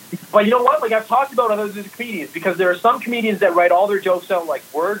 But you know what? Like, I've talked about other comedians because there are some comedians that write all their jokes out, like,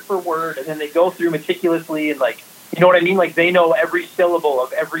 word for word, and then they go through meticulously and, like, you know what I mean? Like, they know every syllable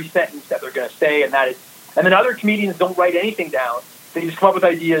of every sentence that they're going to say, and then other comedians don't write anything down. They just come up with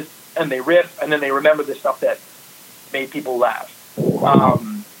ideas, and they riff, and then they remember the stuff that made people laugh.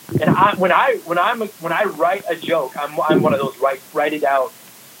 And when I write a joke, I'm one of those write it out,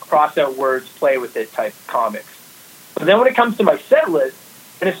 cross out words, play with it type comics. But then when it comes to my set list,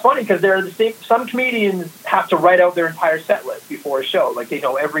 and it's funny because some comedians have to write out their entire set list before a show. Like, they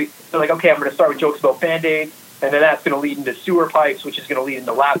know they're like, okay, I'm going to start with jokes about Band-Aids, and then that's going to lead into sewer pipes, which is going to lead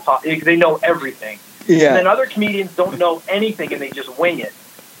into laptop. They know everything. Yeah. And then other comedians don't know anything, and they just wing it.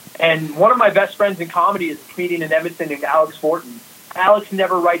 And one of my best friends in comedy is a comedian in Edmonton named Alex Fortin. Alex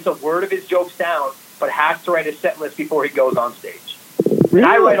never writes a word of his jokes down, but has to write a set list before he goes on stage. Really? And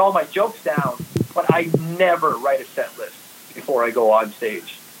I write all my jokes down, but I never write a set list before I go on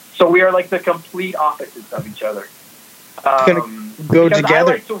stage. So we are like the complete opposites of each other. Go together. I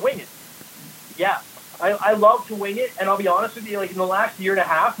like to wing it. Yeah. I love to wing it, and I'll be honest with you, like, in the last year and a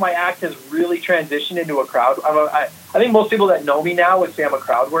half, my act has really transitioned into a crowd. I think most people that know me now would say I'm a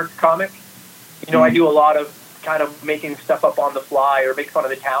crowd work comic. You know, I do a lot of kind of making stuff up on the fly or make fun of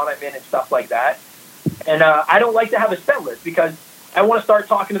the town I'm in and stuff like that. And I don't like to have a set list because I want to start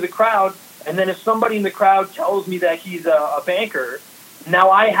talking to the crowd, and then if somebody in the crowd tells me that he's a banker, now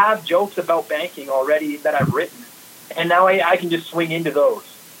I have jokes about banking already that I've written, and now I can just swing into those.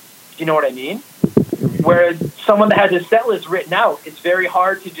 Do you know what I mean? Whereas someone that has a set list written out, it's very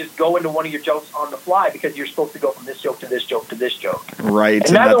hard to just go into one of your jokes on the fly because you're supposed to go from this joke to this joke to this joke. Right.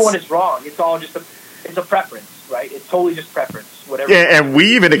 And neither one is wrong. It's all just it's a preference, right? It's totally just preference. Whatever. Yeah, and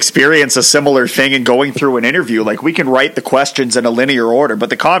we even experience a similar thing in going through an interview. Like, we can write the questions in a linear order, but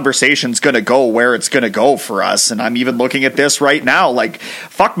the conversation's going to go where it's going to go for us. And I'm even looking at this right now. Like,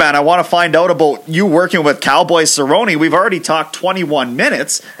 fuck, man, I want to find out about you working with Cowboy Cerrone. We've already talked 21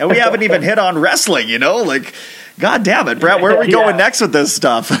 minutes, and we haven't even hit on wrestling, you know? Like, God damn it, Brett, where are we going next with this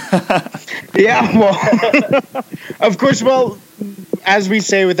stuff? Yeah, well, of course, well, as we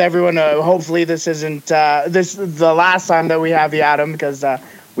say with everyone, hopefully this isn't the last time that we have you, Adam, because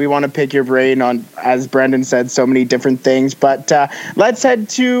we want to pick your brain on, as Brendan said, so many different things. But let's head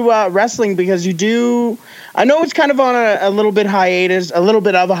to wrestling, because you do. I know it's kind of on a little bit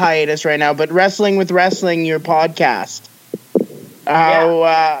of a hiatus right now, but Wrestling with Wrestling, your podcast.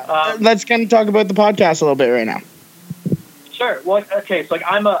 Let's kind of talk about the podcast a little bit right now. Sure. Well, okay. So I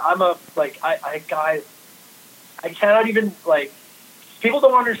cannot even, like, people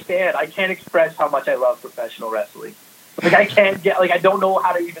don't understand. I can't express how much I love professional wrestling. Like, I don't know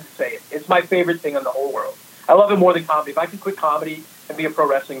how to even say it. It's my favorite thing in the whole world. I love it more than comedy. If I could quit comedy and be a pro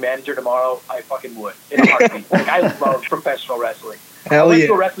wrestling manager tomorrow, I fucking would. In a heartbeat. Like, I love professional wrestling. I went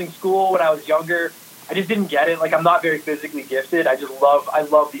to a wrestling school when I was younger. I just didn't get it. Like, I'm not very physically gifted. I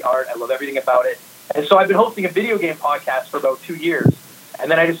love the art. I love everything about it. And so I've been hosting a video game podcast for about 2 years.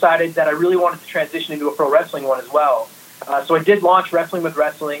 And then I decided that I really wanted to transition into a pro wrestling one as well. So I did launch Wrestling with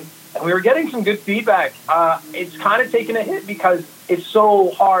Wrestling, and we were getting some good feedback. It's kind of taken a hit because it's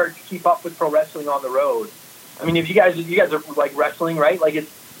so hard to keep up with pro wrestling on the road. I mean, if you guys are like wrestling, right? Like,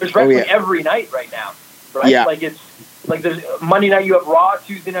 there's wrestling every night right now, right? Yeah. Like there's Monday night you have Raw,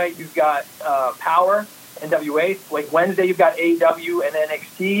 Tuesday night you've got Power, NWA. Like Wednesday you've got AEW and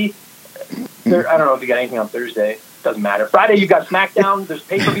NXT. I don't know if you got anything on Thursday. Doesn't matter. Friday you've got SmackDown. There's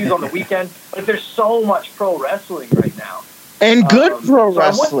pay-per-views on the weekend. But there's so much pro wrestling right now. And good pro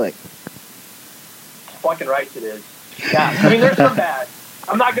wrestling. Fucking right it is. Yeah. I mean, there's some bad.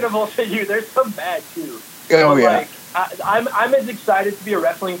 I'm not going to bullshit you. There's some bad, too. Oh, yeah. Like, I'm as excited to be a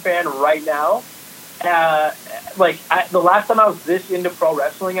wrestling fan right now. The last time I was this into pro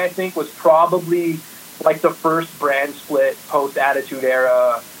wrestling, I think, was probably like the first brand split post-Attitude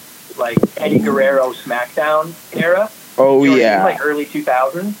Era, like Eddie Guerrero SmackDown era. Oh, yeah. Like early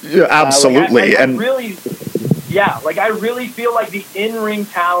 2000s. Yeah, absolutely. I really feel like the in-ring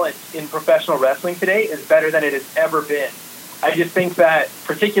talent in professional wrestling today is better than it has ever been. I just think that,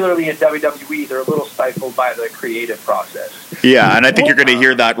 particularly in WWE, they're a little stifled by the creative process. Yeah, and I think you're going to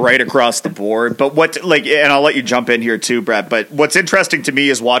hear that right across the board. But and I'll let you jump in here too, Brett. But what's interesting to me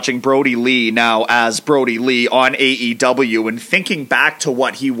is watching Brody Lee now as Brody Lee on AEW and thinking back to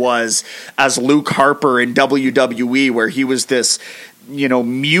what he was as Luke Harper in WWE, where he was this,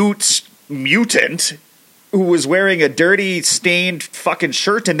 mutant who was wearing a dirty, stained fucking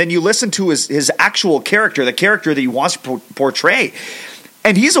shirt, and then you listen to his actual character, the character that he wants to portray,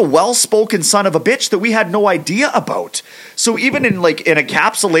 and he's a well-spoken son of a bitch that we had no idea about. So even in an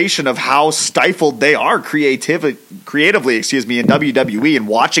encapsulation of how stifled they are creatively, in WWE, and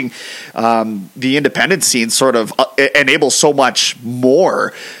watching the independent scene sort of enable so much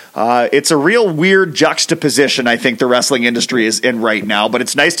more. It's a real weird juxtaposition I think the wrestling industry is in right now, but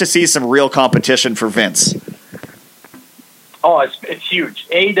it's nice to see some real competition for Vince. Oh, it's huge.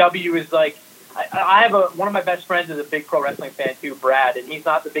 AEW is like, I have one of my best friends is a big pro wrestling fan too, Brad, and he's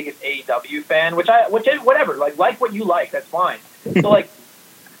not the biggest AEW fan, which whatever, like what you like, that's fine. So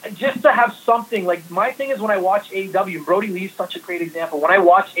just to have something, like my thing is when I watch AEW, Brody Lee's such a great example. When I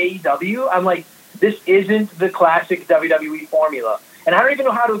watch AEW, I'm like, this isn't the classic WWE formula. And I don't even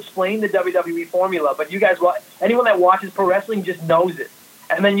know how to explain the WWE formula, but you guys, anyone that watches pro wrestling just knows it.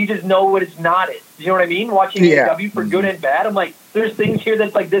 And then you just know what it's not it. You know what I mean? Watching AEW for good and bad, I'm like, there's things here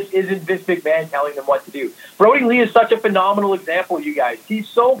that's like, this isn't Vince McMahon telling them what to do. Brody Lee is such a phenomenal example, you guys. He's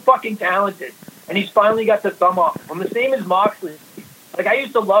so fucking talented. And he's finally got the thumb off him. The same as Moxley. Like, I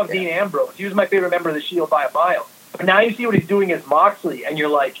used to love Dean Ambrose. He was my favorite member of the Shield by a mile. But now you see what he's doing as Moxley, and you're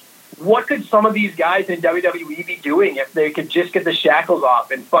like, what could some of these guys in WWE be doing if they could just get the shackles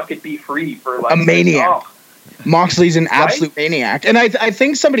off and fucking be free for like a maniac? Moxley's an absolute maniac. And I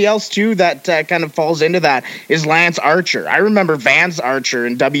think somebody else too that kind of falls into that is Lance Archer. I remember Vance Archer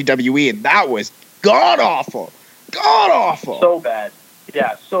in WWE, and that was god awful. So bad.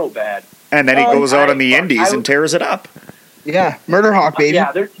 Yeah, so bad. And then he goes out on the indies and tears it up. Yeah, Murder Hawk, baby.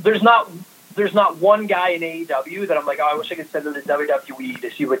 Yeah, there's not one guy in AEW that I'm like, oh, I wish I could send them to WWE to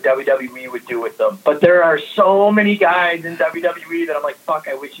see what WWE would do with them. But there are so many guys in WWE that I'm like, fuck,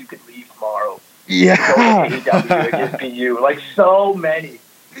 I wish you could leave tomorrow. Yeah. Go to AEW and just be you. Like, so many.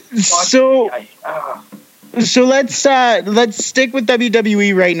 So let's stick with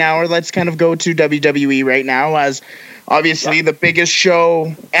WWE right now, or let's kind of go to WWE right now, as obviously the biggest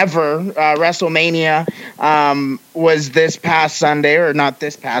show ever, WrestleMania, was this past Sunday, or not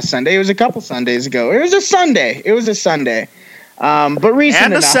this past Sunday. It was a couple Sundays ago. It was a Sunday. But recent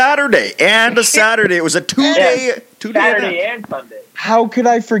and enough. a Saturday. It was a Saturday and Sunday. How could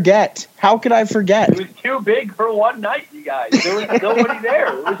I forget? It was too big for one night, you guys. There was nobody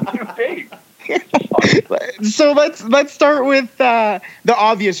there. It was too big. So let's start with the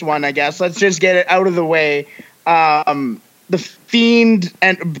obvious one, I guess. Let's just get it out of the way. The Fiend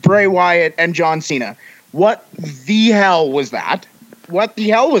and Bray Wyatt and John Cena. What the hell was that?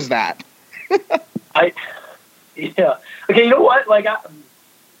 Yeah. Okay, you know what? Like,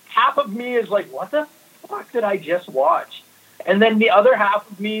 half of me is like, what the fuck did I just watch? And then the other half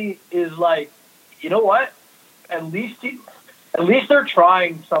of me is like, you know what? At least they're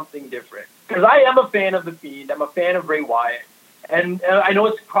trying something different. Because I am a fan of The Fiend. I'm a fan of Bray Wyatt. And I know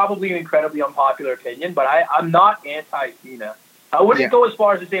it's probably an incredibly unpopular opinion, but I'm not anti-Cena. I wouldn't go as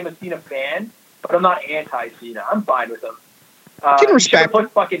far as to say I'm a Cena fan, but I'm not anti-Cena. I'm fine with him. Can respect. He should have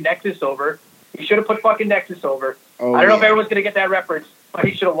put fucking Nexus over. Oh, I don't know if everyone's going to get that reference, but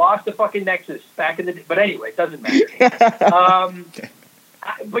he should have lost the fucking Nexus back in the day. But anyway, it doesn't matter.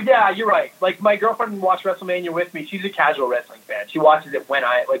 But yeah, you're right. Like, my girlfriend watched WrestleMania with me. She's a casual wrestling fan. She watches it when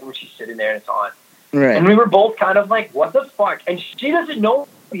she's sitting there and it's on. Right. And we were both kind of like, what the fuck? And she doesn't know what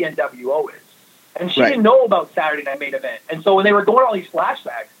the NWO is. And she didn't know about Saturday Night Main Event. And so when they were going all these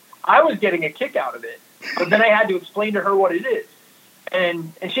flashbacks, I was getting a kick out of it. But then I had to explain to her what it is.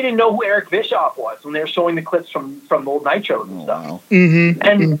 And she didn't know who Eric Bischoff was when they were showing the clips from old Nitros and stuff. Wow. Mm-hmm.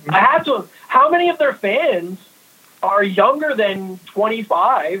 And I had to, how many of their fans are younger than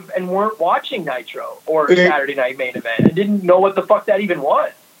 25 and weren't watching Nitro or Saturday Night Main Event and didn't know what the fuck that even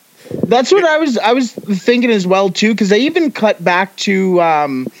was? That's what I was thinking as well too, because they even cut back to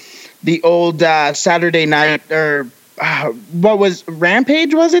the old Saturday Night or what was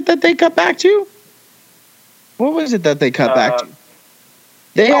Rampage? Was it that they cut back to? What was it that they cut back to?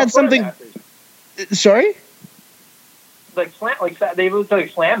 They had something. Sorry. They looked like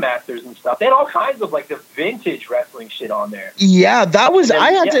Slam Masters and stuff. They had all kinds of like the vintage wrestling shit on there. Yeah, that was.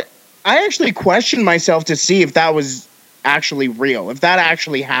 I actually questioned myself to see if that was actually real, if that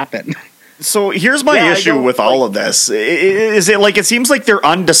actually happened. So here's my issue with all of this. It seems like they're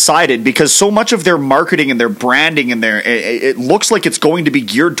undecided because so much of their marketing and their branding and it looks like it's going to be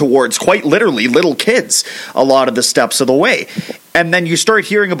geared towards quite literally little kids a lot of the steps of the way. And then you start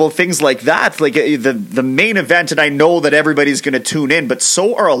hearing about things like that, like the main event, and I know that everybody's going to tune in, but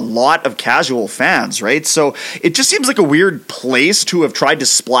so are a lot of casual fans, right? So it just seems like a weird place to have tried to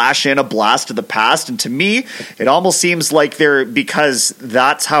splash in a blast of the past, and to me, it almost seems like because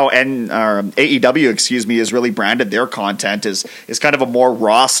that's how AEW, is really branded their content is kind of a more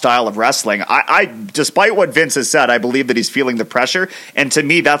raw style of wrestling. I despite what Vince has said, I believe that he's feeling the pressure, and to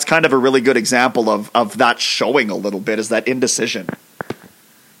me, that's kind of a really good example of that showing a little bit, is that indecision.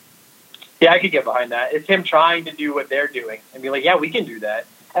 Yeah, I could get behind that. It's him trying to do what they're doing and be like, yeah, we can do that.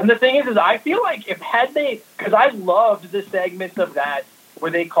 And the thing is I feel like because I loved the segments of that where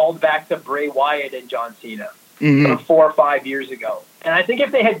they called back to Bray Wyatt and John Cena from 4 or 5 years ago. And I think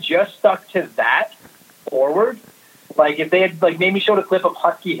if they had just stuck to that forward, like if they had maybe showed a clip of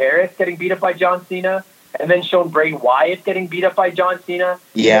Husky Harris getting beat up by John Cena, and then shown Bray Wyatt getting beat up by John Cena.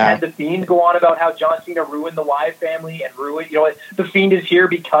 Yeah. And had The Fiend go on about how John Cena ruined the Wyatt family and The Fiend is here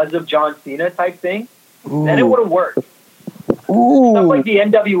because of John Cena type thing. Ooh. Then it would have worked. Ooh. Stuff like the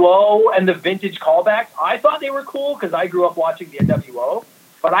NWO and the vintage callbacks, I thought they were cool because I grew up watching the NWO,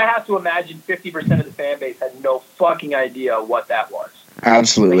 but I have to imagine 50% of the fan base had no fucking idea what that was.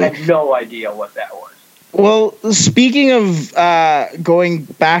 Absolutely. They had no idea what that was. Well, speaking of going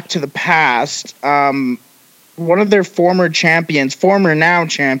back to the past, one of their former now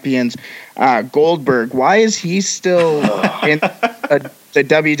champions, Goldberg, why is he still in the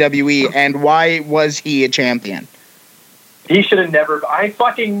WWE, and why was he a champion? He should have never. I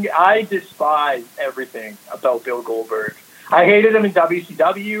despise everything about Bill Goldberg. I hated him in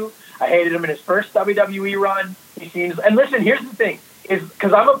WCW. I hated him in his first WWE run. And listen, here's the thing. Is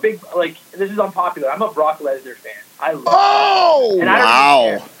because I'm a big, this is unpopular. I'm a Brock Lesnar fan. I love him.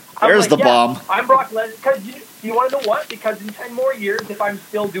 Wow. There's the bomb. I'm Brock Lesnar. Because you want to know what? Because in 10 more years, if I'm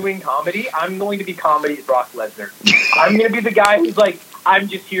still doing comedy, I'm going to be comedy's Brock Lesnar. I'm going to be the guy who's like, I'm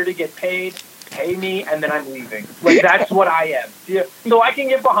just here to get paid, pay me, and then I'm leaving. That's what I am. So I can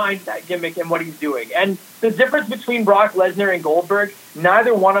get behind that gimmick and what he's doing. And the difference between Brock Lesnar and Goldberg,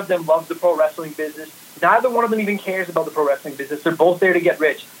 neither one of them loves the pro wrestling business. Neither one of them even cares about the pro wrestling business. They're both there to get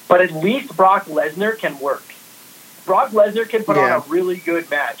rich. But at least Brock Lesnar can work. Brock Lesnar can put on a really good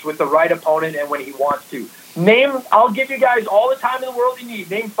match with the right opponent and when he wants to. I'll give you guys all the time in the world you need.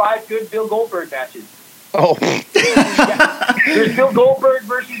 Name 5 good Bill Goldberg matches. Oh. There's Bill Goldberg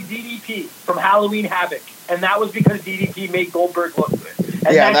versus DDP from Halloween Havoc. And that was because DDP made Goldberg look good.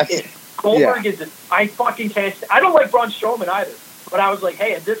 And that's it. Goldberg is I fucking can't. I don't like Braun Strowman either. But I was like,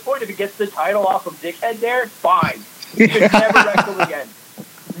 hey, at this point, if he gets the title off of Dickhead there, fine. He should never wrestle again.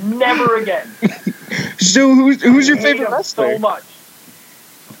 Never again. So who's your favorite wrestler? So much.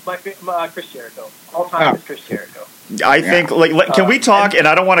 My Chris Jericho. All time is Chris Jericho. I think, can we talk, and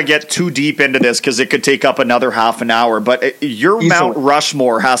I don't want to get too deep into this because it could take up another half an hour, but your Mount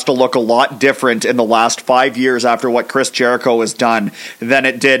Rushmore has to look a lot different in the last 5 years after what Chris Jericho has done than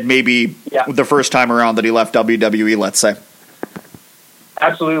it did maybe the first time around that he left WWE, let's say.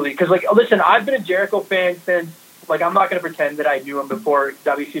 Absolutely. Because, listen, I've been a Jericho fan since, I'm not going to pretend that I knew him before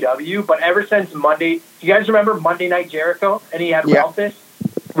WCW, but ever since Monday, do you guys remember Monday Night Jericho? And he had Ralphus?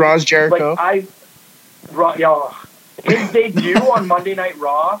 Raw's Jericho. His debut on Monday Night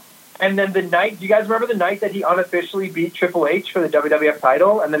Raw, and then do you guys remember the night that he unofficially beat Triple H for the WWF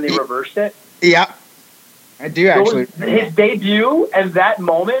title, and then they reversed it? Yeah. I do actually. His debut and that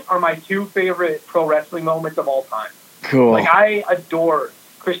moment are my two favorite pro wrestling moments of all time. Cool. I adore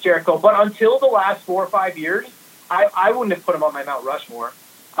Chris Jericho, but until the last 4 or 5 years, I wouldn't have put him on my Mount Rushmore.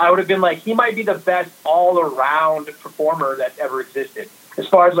 I would have been he might be the best all-around performer that ever existed. As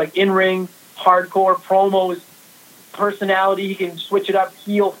far as in-ring, hardcore, promos, personality, he can switch it up,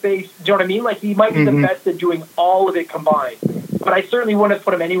 heel, face, do you know what I mean? He might be the best at doing all of it combined. But I certainly wouldn't have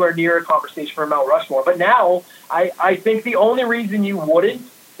put him anywhere near a conversation for Mount Rushmore. But now, I think the only reason you wouldn't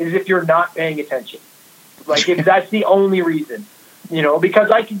is if you're not paying attention. If that's the only reason.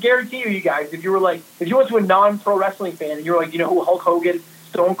 Because I can guarantee you guys, if you went to a non-pro wrestling fan and you were who Hulk Hogan,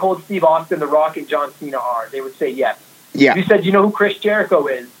 Stone Cold Steve Austin, The Rock, and John Cena are, they would say yes. Yeah. If you said, who Chris Jericho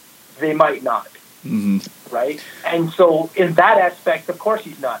is, they might not. Mm-hmm. Right? And so in that aspect, of course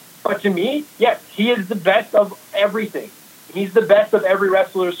he's not. But to me, yes, he is the best of everything. He's the best of every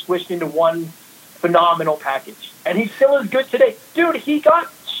wrestler squished into one phenomenal package. And he still is good today. Dude, he got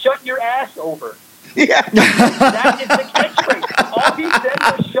shut your ass over. Yeah. That is the catchphrase. All he said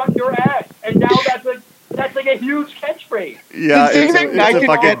was shut your ass. And now that's a huge catchphrase. Yeah, it's a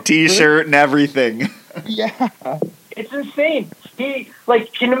fucking t-shirt and everything. Yeah. It's insane. He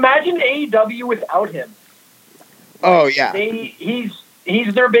can you imagine AEW without him? Oh yeah.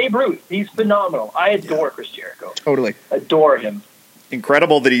 He's their Babe Ruth. He's phenomenal. I adore Chris Jericho. Totally. Adore him.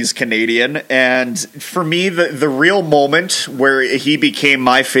 Incredible that he's Canadian. And for me, the real moment where he became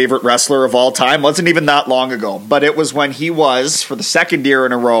my favorite wrestler of all time wasn't even that long ago. But it was when he was, for the second year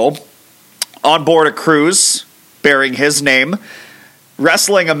in a row, on board a cruise bearing his name,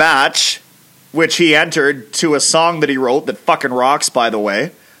 wrestling a match which he entered to a song that he wrote that fucking rocks, by the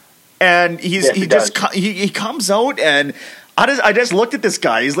way. And he comes out and I just looked at this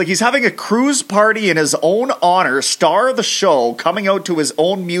guy. He's having a cruise party in his own honor, star of the show, coming out to his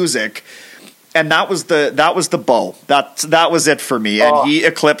own music, and that was the bow. That was it for me. And he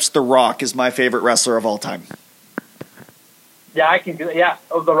eclipsed The Rock as my favorite wrestler of all time. Yeah, I can do that. Yeah,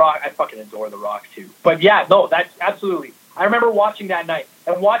 The Rock. I fucking adore The Rock too. But yeah, no, that's absolutely. I remember watching that night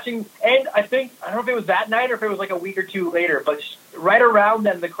and I think, I don't know if it was that night or if it was a week or two later, but right around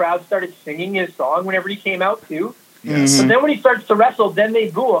then the crowd started singing his song whenever he came out too. Yes. But then when he starts to wrestle, then they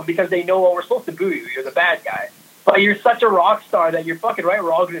boo him because they know, we're supposed to boo you. You're the bad guy. But you're such a rock star that you're fucking right.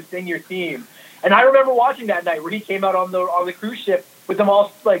 We're all going to sing your theme. And I remember watching that night where he came out on the cruise ship with them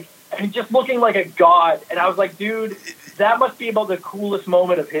all and just looking like a god. And I was like, dude, that must be about the coolest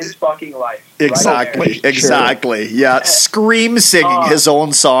moment of his fucking life. Exactly. Right exactly. Yeah. Scream singing his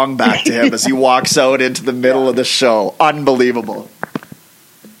own song back to him as he walks out into the middle of the show. Unbelievable.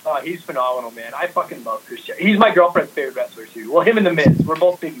 Oh, he's phenomenal, man. I fucking love Chris Jericho. He's my girlfriend's favorite wrestler, too. Well, him and The Miz. We're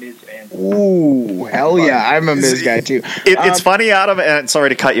both big Miz fans. Ooh, hell yeah. I'm a Miz guy, too. It's funny, Adam, and sorry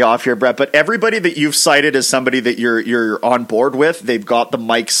to cut you off here, Brett, but everybody that you've cited as somebody that you're on board with, they've got the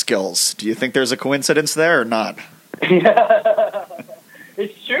mic skills. Do you think there's a coincidence there or not? Yeah.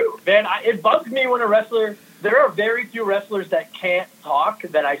 It's true, man. It bugs me when a wrestler... There are very few wrestlers that can't talk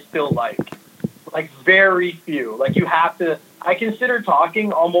that I still like. Very few. You have to... I consider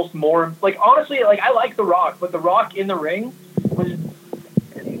talking almost more... honestly, I like The Rock, but The Rock in the ring was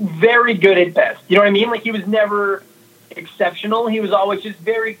very good at best. You know what I mean? He was never exceptional. He was always just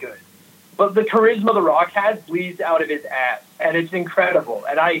very good. But the charisma The Rock has bleeds out of his ass, and it's incredible.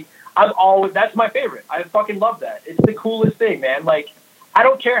 And I've always... That's my favorite. I fucking love that. It's the coolest thing, man. I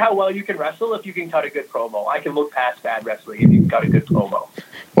don't care how well you can wrestle if you can cut a good promo. I can look past bad wrestling if you can cut a good promo.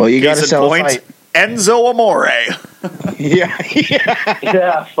 Well, you got to sell a fight. Enzo Amore. Yeah.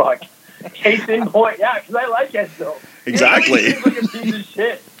 Yeah, fuck. Case in point. Yeah, because I like Enzo. Exactly. He seems like a piece of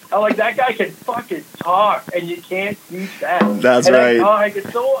shit. I'm like, that guy can fucking talk, and you can't teach that. That's and right. I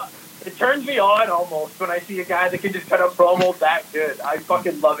get so it turns me on almost when I see a guy that can just cut a promo that good. I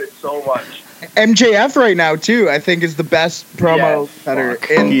fucking love it so much. MJF right now too, I think, is the best promo cutter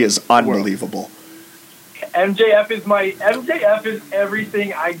in He is the world. unbelievable. MJF is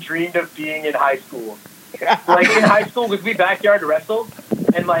everything I dreamed of being in high school. Like in high school, we backyard wrestled,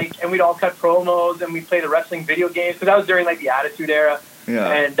 and we'd all cut promos and we play the wrestling video games. So that was during like the Attitude Era. Yeah.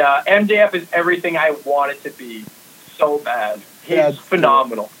 And MJF is everything I wanted to be so bad. He's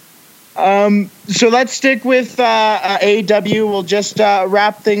phenomenal. So let's stick with AEW. We'll just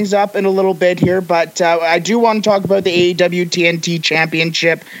wrap things up in a little bit here, but I do want to talk about the AEW TNT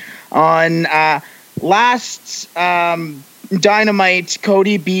Championship. On last Dynamite,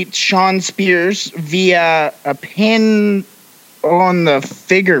 Cody beat Sean Spears via a pin on the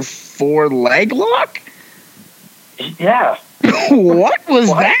figure 4 leg lock. Yeah. What was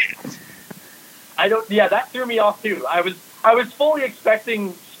that? That threw me off too. I was fully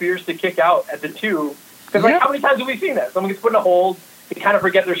expecting Spears to kick out at the 2, because how many times have we seen that? Someone gets put in a hold, they kind of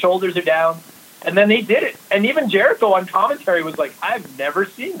forget their shoulders are down, and then they did it. And even Jericho on commentary was like, "I've never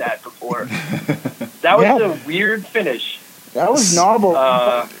seen that before." That was a weird finish. That was novel.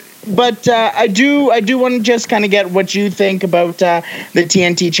 But I do want to just kind of get what you think about the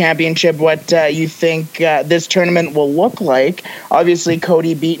TNT Championship, what you think this tournament will look like. Obviously,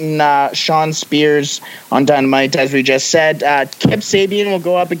 Cody beating Sean Spears on Dynamite, as we just said. Kip Sabian will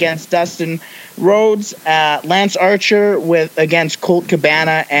go up against Dustin Rhodes, Lance Archer against Colt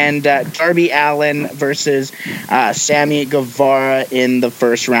Cabana, and Darby Allin versus Sammy Guevara in the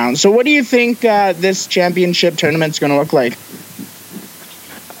first round. So what do you think this championship tournament's going to look like?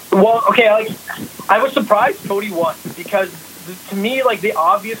 Well, okay, I was surprised Cody won, because to me, the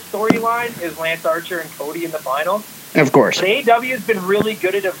obvious storyline is Lance Archer and Cody in the final. Of course. But AEW has been really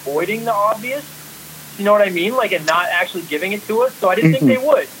good at avoiding the obvious, you know what I mean? And not actually giving it to us, so I didn't think they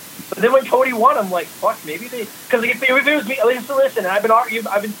would. But then when Cody won, I'm like, fuck, maybe they... Because if it was me... Listen, and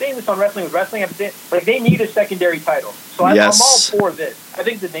I've been saying this on Wrestling with Wrestling, I've been saying, they need a secondary title. So I'm all for this. I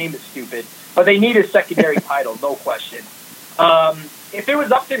think the name is stupid, but they need a secondary title, no question. If it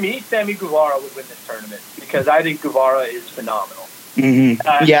was up to me, Sammy Guevara would win this tournament, because I think Guevara is phenomenal. Mm-hmm.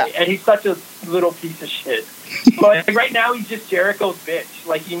 And he's such a little piece of shit. But right now, he's just Jericho's bitch.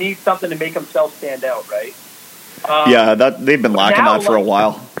 He needs something to make himself stand out, right? They've been lacking that for a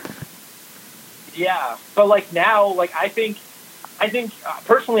while. Yeah, but now, I think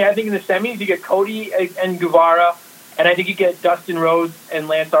personally, I think in the semis you get Cody and Guevara, and I think you get Dustin Rhodes and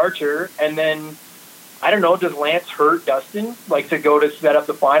Lance Archer, and then I don't know, does Lance hurt Dustin to go to set up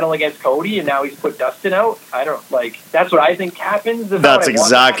the final against Cody, and now he's put Dustin out? I don't that's what I think happens. That's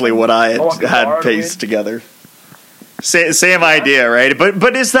exactly what I had paced together. Same idea, right?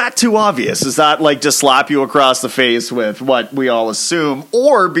 But is that too obvious? Is that to slap you across the face with what we all assume?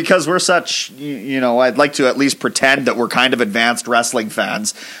 Or because we're such, I'd like to at least pretend that we're kind of advanced wrestling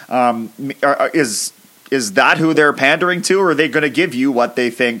fans. Is that who they're pandering to, or are they going to give you what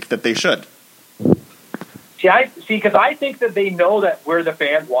they think that they should? Because I think that they know that we're the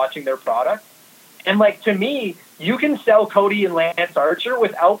fans watching their product. And to me, you can sell Cody and Lance Archer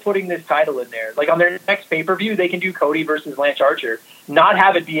without putting this title in there. On their next pay-per-view, they can do Cody versus Lance Archer, not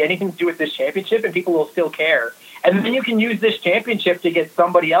have it be anything to do with this championship, and people will still care. And then you can use this championship to get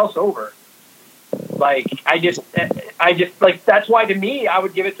somebody else over. I just that's why to me, I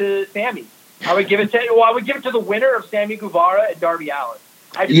would give it to Sammy. I would give it to the winner of Sammy Guevara and Darby Allin.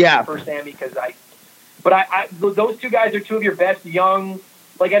 I just prefer Sammy because those two guys are two of your best young.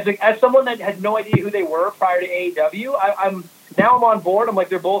 As someone that had no idea who they were prior to AEW, I'm on board. I'm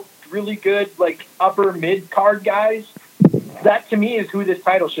they're both really good, upper mid card guys. That to me is who this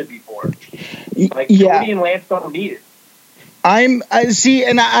title should be for. Cody and Lance don't need it. I see,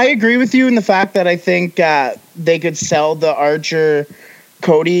 and I agree with you in the fact that I think they could sell the Archer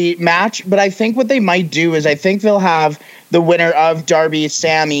Cody match, but I think what they might do is I think they'll have the winner of Darby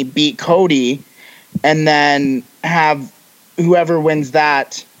Sammy beat Cody, and then have whoever wins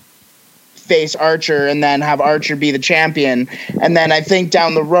that face Archer, and then have Archer be the champion. And then I think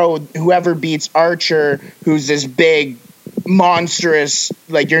down the road, whoever beats Archer, who's this big, monstrous,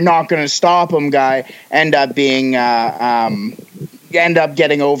 you're not going to stop him guy, end up being end up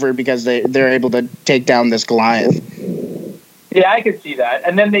getting over because they're able to take down this Goliath. Yeah, I could see that.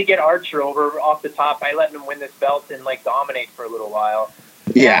 And then they get Archer over off the top by letting him win this belt and dominate for a little while.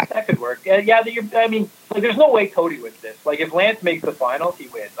 Yeah, that could work. There's no way Cody wins this. If Lance makes the finals, he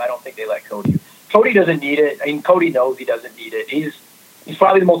wins. I don't think they let Cody. Cody doesn't need it. Cody knows he doesn't need it. He's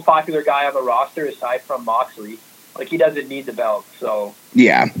probably the most popular guy on the roster aside from Moxley. He doesn't need the belt. So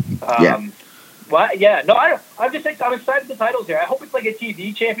yeah. What? Yeah. No, I'm excited the titles here. I hope it's like a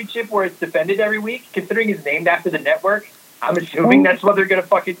TV championship where it's defended every week, considering it's named after the network. I'm assuming that's what they're gonna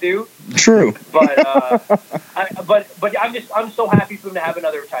fucking do. True. But I'm so happy for them to have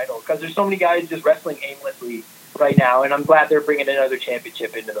another title because there's so many guys just wrestling aimlessly right now, and I'm glad they're bringing another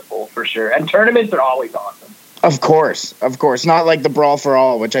championship into the fold for sure. And tournaments are always awesome. Of course. Not like the Brawl for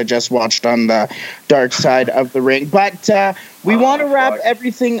All, which I just watched on the dark side of the ring. But we want to wrap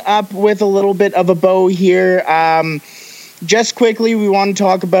everything up with a little bit of a bow here. Just quickly, we want to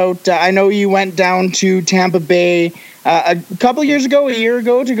talk about, I know you went down to Tampa Bay a couple years ago, a year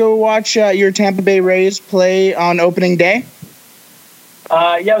ago, to go watch your Tampa Bay Rays play on opening day.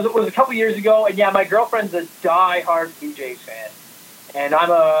 Yeah, it was a couple years ago, and yeah, my girlfriend's a die-hard Blue Jays fan, and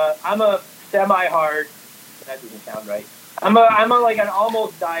I'm a semi-hard. That doesn't sound right. I'm like an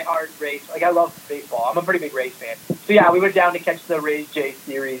almost die-hard Rays. Like I love baseball. I'm a pretty big Rays fan. So yeah, we went down to catch the Rays Jays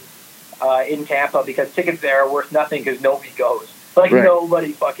series in Tampa because tickets there are worth nothing because nobody goes. Like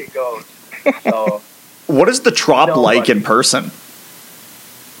nobody fucking goes. So what is the Trop like in person?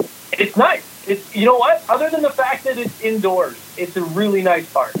 It's nice. It's, you know what? Other than the fact that it's indoors, it's a really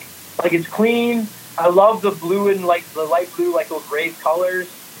nice park. Like it's clean. I love the blue and like the light blue, like those Rays colors.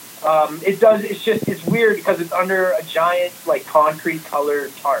 It's weird because it's under a giant like concrete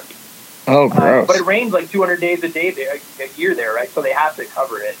colored tarp. Oh, gross. But it rains like 200 days a year there, right? So they have to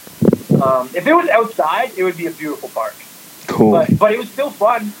cover it. If it was outside, it would be a beautiful park. Cool. But it was still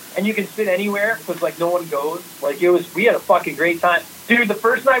fun, and you can sit anywhere because like no one goes. Like we had a fucking great time, dude. The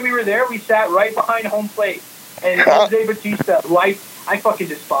first night we were there, we sat right behind home plate, and Jose Batista, who I fucking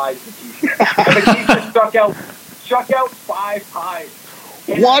despise Batista. Batista struck out 5 times.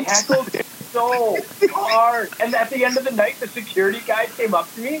 And what? I heckled so hard. And at the end of the night, the security guy came up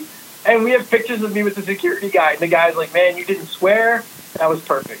to me, and we have pictures of me with the security guy. And the guy's like, "Man, you didn't swear. That was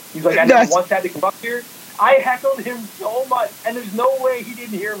perfect." He's like, "I never once had to come up here." I heckled him so much, and there's no way he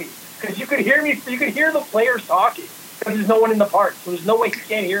didn't hear me because you could hear me. You could hear the players talking because there's no one in the park, so there's no way he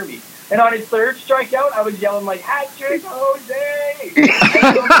can't hear me. And on his third strikeout, I was yelling like, "Hat trick, Jose!"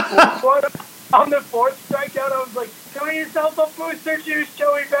 On the fourth strikeout, I was like, "Do yourself a booster juice,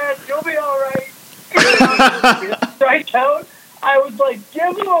 Joey Bad. You'll be all right." Strikeout, I was like,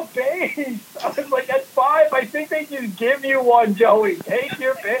 "Give him a base." I was like, "At 5, I think they just give you one, Joey. Take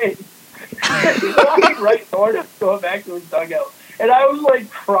your base." He's walking right toward us, going back to his dugout. And I was like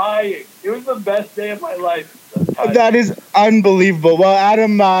crying. It was the best day of my life. That is unbelievable. Well,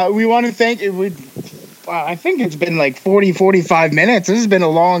 Adam, we want to thank you. I think it's been like 45 minutes. This has been a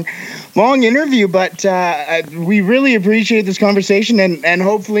long interview, but we really appreciate this conversation and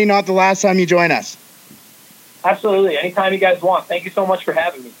hopefully not the last time you join us. Absolutely. Anytime you guys want. Thank you so much for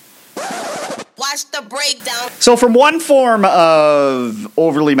having me. Watch the breakdown. So from one form of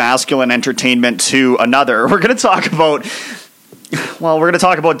overly masculine entertainment to another, we're going to talk about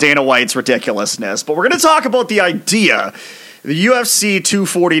Dana White's ridiculousness, but we're going to talk about the idea the UFC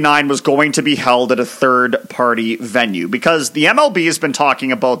 249 was going to be held at a third-party venue because the MLB has been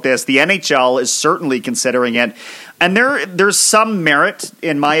talking about this. The NHL is certainly considering it, and there's some merit,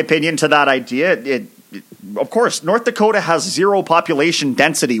 in my opinion, to that idea. Of course, North Dakota has zero population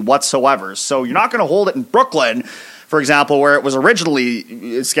density whatsoever, so you're not going to hold it in Brooklyn, for example, where it was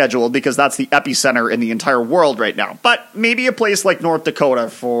originally scheduled, because that's the epicenter in the entire world right now. But maybe a place like North Dakota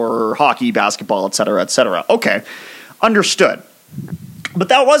for hockey, basketball, etc., etc. Okay, understood. But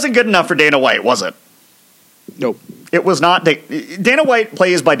that wasn't good enough for Dana White, was it? Nope. It was not. Dana White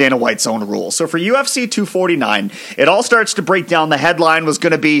plays by Dana White's own rules. So for UFC 249, it all starts to break down. The headline was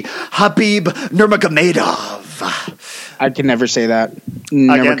going to be Khabib Nurmagomedov. I can never say that.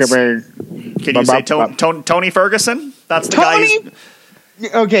 Can you say Tony Ferguson? That's the Tony? Guy.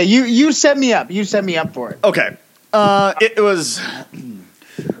 Okay, you set me up. You set me up for it. Okay. It was. And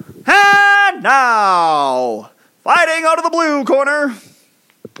now, fighting out of the blue corner.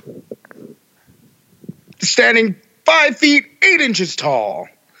 Standing 5 feet 8 inches tall.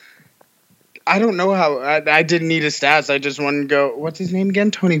 I don't know how. I didn't need his stats. I just wanted to go. What's his name again?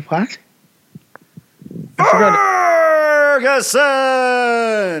 Tony what? Ferguson.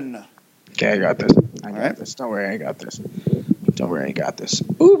 Okay, I got this. I got this. Don't worry, I got this.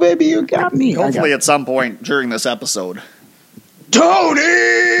 Ooh, baby, you got me. Hopefully, at some point during this episode. Tony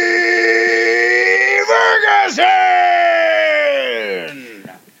Ferguson.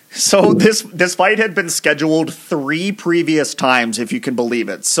 So this fight had been scheduled 3 previous times, if you can believe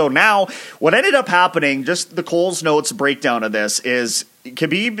it. So now, what ended up happening, just the Cole's Notes breakdown of this, is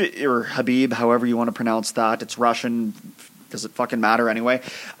Khabib, or Habib, however you want to pronounce that, it's Russian, Does it fucking matter anyway?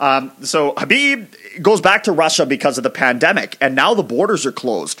 So Khabib goes back to Russia because of the pandemic, and now the borders are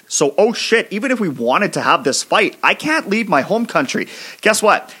closed. So, oh shit, even if we wanted to have this fight, I can't leave my home country. Guess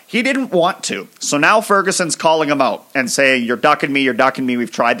what? He didn't want to. So now Ferguson's calling him out and saying, you're ducking me,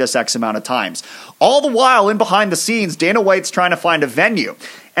 we've tried this X amount of times. All the while, in behind the scenes, Dana White's trying to find a venue.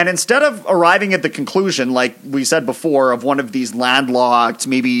 And instead of arriving at the conclusion, like we said before, of one of these landlocked,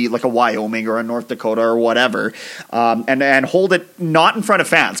 maybe like a Wyoming or a North Dakota or whatever, and hold it not in front of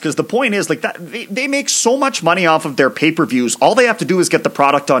fans, because the point is, like, that they make so much money off of their pay-per-views. All they have to do is get the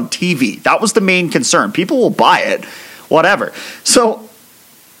product on TV. That was the main concern. People will buy it, whatever. So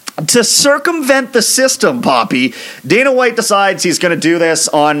to circumvent the system, Poppy, Dana White decides he's going to do this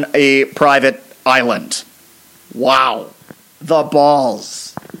on a private island. Wow. The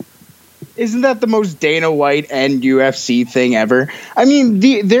balls. Isn't that the most Dana White and UFC thing ever? I mean,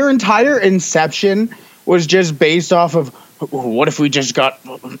 their entire inception was just based off of, what if we just got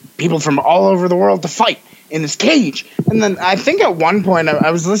people from all over the world to fight in this cage? And then I think at one point, I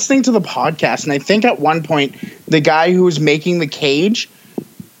was listening to the podcast, and I think at one point, the guy who was making the cage,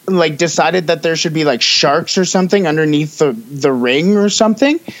 like, decided that there should be, like, sharks or something underneath the ring or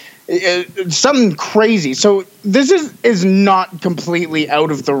something. Something crazy. So this is not completely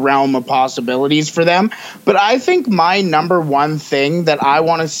out of the realm of possibilities for them. But I think my number one thing that I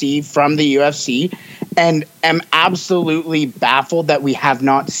want to see from the UFC, and am absolutely baffled that we have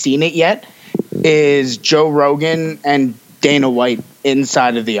not seen it yet, is Joe Rogan and Dana White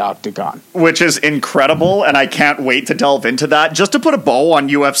inside of the octagon. Which is incredible, and I can't wait to delve into that. Just to put a bow on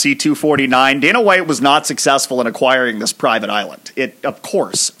UFC 249, Dana White was not successful in acquiring this private island. It, of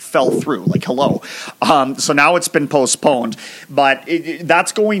course, fell through. Like, hello. So now it's been postponed. But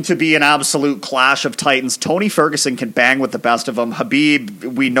that's going to be an absolute clash of titans. Tony Ferguson can bang with the best of them.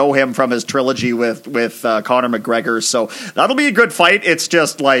 Khabib, we know him from his trilogy with Conor McGregor. So that'll be a good fight. It's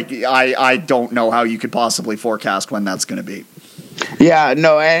just like, I don't know how you could possibly forecast when that's going to be. Yeah,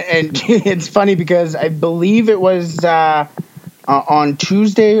 no, and it's funny because I believe it was on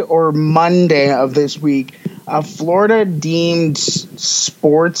Tuesday or Monday of this week, Florida deemed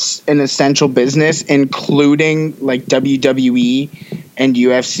sports an essential business, including like WWE and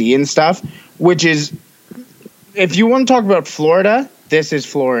UFC and stuff, which is, if you want to talk about Florida, this is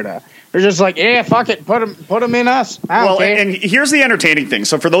Florida. They're just like, yeah, fuck it, put them in us. Well, and here's the entertaining thing.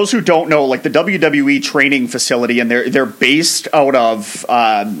 So for those who don't know, like the WWE training facility, and they're based out of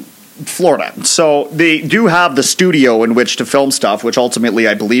Florida. So they do have the studio in which to film stuff, which ultimately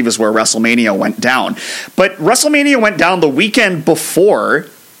I believe is where WrestleMania went down. But WrestleMania went down the weekend before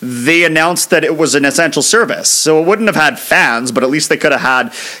they announced that it was an essential service. So it wouldn't have had fans, but at least they could have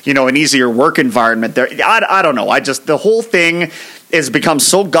had, an easier work environment there. I don't know. The whole thing has become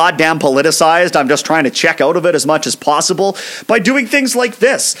so goddamn politicized. I'm just trying to check out of it as much as possible by doing things like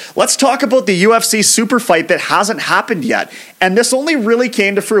this. Let's talk about the UFC super fight that hasn't happened yet. And this only really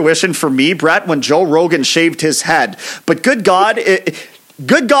came to fruition for me, Brett, when Joe Rogan shaved his head. But good God,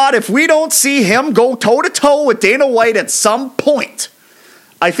 if we don't see him go toe-to-toe with Dana White at some point,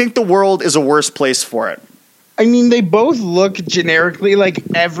 I think the world is a worse place for it. I mean, they both look generically like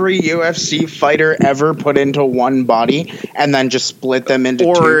every UFC fighter ever put into one body and then just split them into two.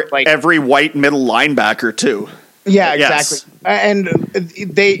 Or like every white middle linebacker, too. Yeah, exactly. Yes. And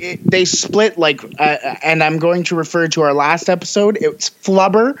they split like, and I'm going to refer to our last episode. It's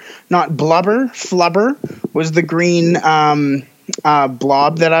Flubber, not Blubber. Flubber was the green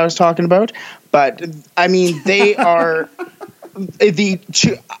blob that I was talking about. But, I mean, they are...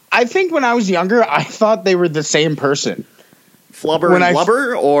 I think when I was younger, I thought they were the same person. Flubber and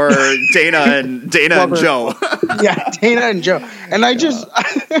Blubber, or Dana and Joe? Yeah, Dana and Joe. And I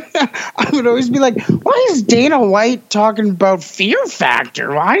would always be like, why is Dana White talking about Fear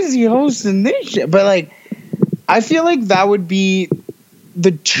Factor? Why is he hosting this shit? But like, I feel like that would be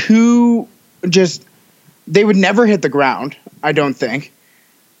the two, just, they would never hit the ground, I don't think.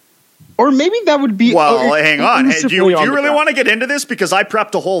 Or maybe that would be... Well, hang on. Hey, do you really want to get into this? Because I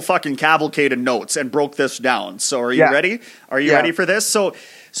prepped a whole fucking cavalcade of notes and broke this down. So are you ready? Are you ready for this? So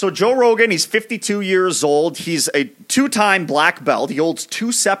Joe Rogan, he's 52 years old. He's a two-time black belt. He holds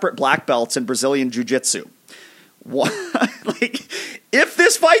 2 separate black belts in Brazilian Jiu-Jitsu. Like, if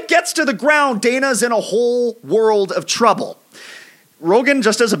this fight gets to the ground, Dana's in a whole world of trouble. Rogan,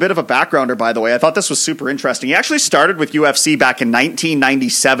 just as a bit of a backgrounder, by the way, I thought this was super interesting. He actually started with UFC back in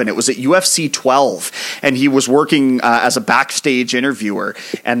 1997. It was at UFC 12, and he was working as a backstage interviewer,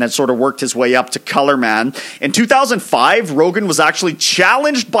 and then sort of worked his way up to colorman. In 2005, Rogan was actually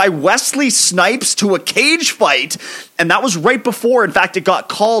challenged by Wesley Snipes to a cage fight, and that was right before, in fact, it got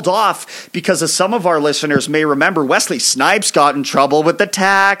called off because, as some of our listeners may remember, Wesley Snipes got in trouble with the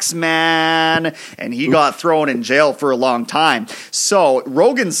tax man, and he got thrown in jail for a long time. So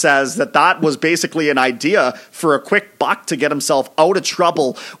Rogan says that was basically an idea for a quick buck to get himself out of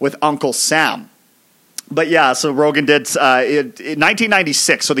trouble with Uncle Sam. But yeah, so Rogan did, in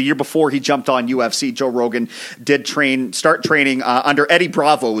 1996, so the year before he jumped on UFC, Joe Rogan did start training under Eddie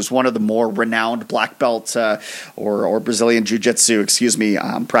Bravo, who's one of the more renowned black belt or Brazilian Jiu-Jitsu,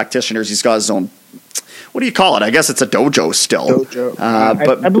 practitioners. He's got his own, what do you call it? I guess it's a dojo still. Dojo.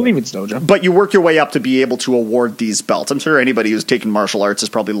 I believe it's dojo. But you work your way up to be able to award these belts. I'm sure anybody who's taken martial arts is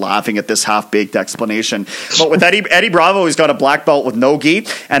probably laughing at this half-baked explanation. But with Eddie Bravo, he's got a black belt with no gi,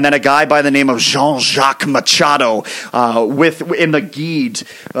 and then a guy by the name of Jean-Jacques Machado in the gi'd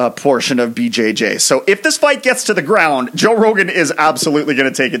portion of BJJ. So if this fight gets to the ground, Joe Rogan is absolutely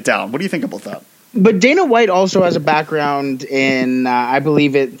going to take it down. What do you think about that? But Dana White also has a background in, I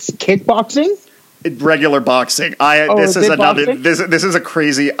believe it's kickboxing. Regular boxing. This is a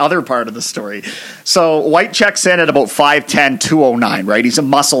crazy other part of the story. So White checks in at about 5'10", 209, right? He's a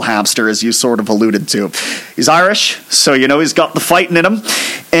muscle hamster, as you sort of alluded to. He's Irish, so he's got the fighting in him.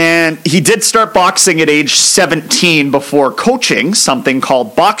 And he did start boxing at age 17 before coaching something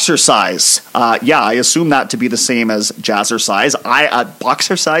called boxercise. I assume that to be the same as jazzercise.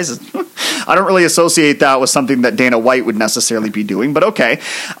 Boxercise? I don't really associate that with something that Dana White would necessarily be doing, but okay.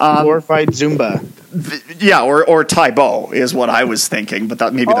 Glorified Zumba. Yeah, or Taibo is what I was thinking, but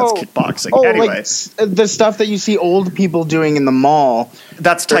that's kickboxing. Anyway, like the stuff that you see old people doing in the mall.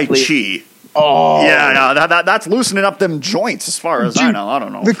 That's Tai Chi. Oh, yeah, that's loosening up them joints, as far as I know. I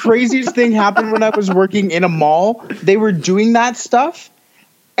don't know. The craziest thing happened when I was working in a mall. They were doing that stuff,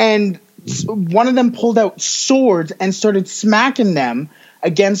 and one of them pulled out swords and started smacking them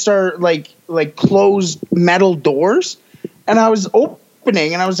against our like closed metal doors, and I was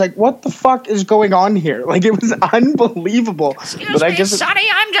opening, and I was like, "What the fuck is going on here?" Like, it was unbelievable. Excuse me, Sonny,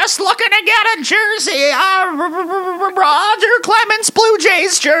 I'm just looking to get a jersey. Roger Clemens Blue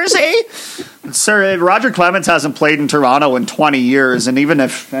Jays jersey. Sir, Roger Clemens hasn't played in Toronto in 20 years, and even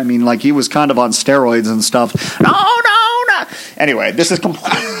if, he was kind of on steroids and stuff. No. Anyway, this is a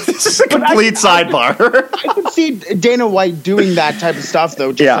complete sidebar. I could see Dana White doing that type of stuff,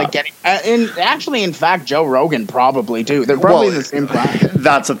 though. Getting, and actually, in fact, Joe Rogan probably too. They're probably in the same class.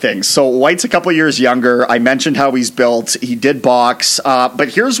 That's the thing. So White's a couple years younger. I mentioned how he's built. He did box, but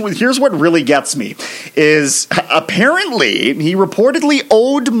here's what really gets me: is apparently he reportedly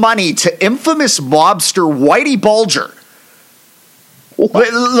owed money to infamous mobster Whitey Bulger.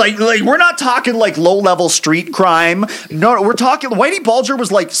 Like we're not talking like low-level street crime. No, we're talking Whitey Bulger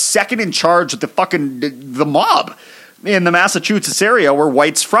was like second in charge of the mob in the Massachusetts area where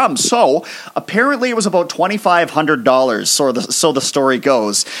White's from. So apparently it was about $2,500. So the story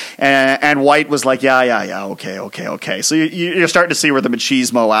goes, and White was like, yeah, okay. So you're starting to see where the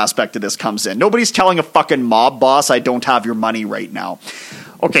machismo aspect of this comes in. Nobody's telling a fucking mob boss, I don't have your money right now.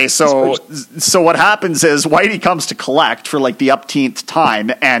 Okay, so what happens is Whitey comes to collect for like the upteenth time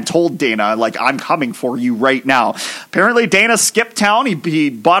and told Dana, like, I'm coming for you right now. Apparently Dana skipped town.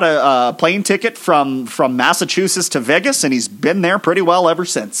 He bought a plane ticket from Massachusetts to Vegas, and he's been there pretty well ever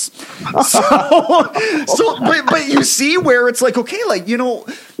since. But you see where it's like, okay,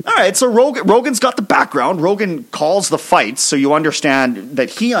 all right, so Rogan's got the background. Rogan calls the fights, so you understand that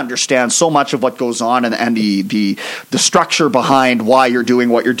he understands so much of what goes on and the structure behind why you're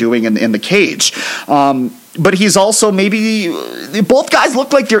doing what you're doing in the cage. But he's also both guys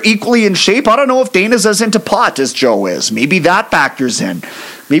look like they're equally in shape. I don't know if Dana's as into pot as Joe is. Maybe that factors in.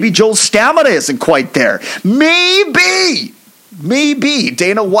 Maybe Joe's stamina isn't quite there. Maybe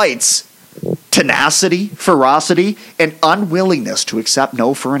Dana White's tenacity, ferocity, and unwillingness to accept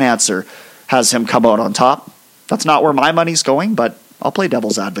no for an answer has him come out on top. That's not where my money's going, but I'll play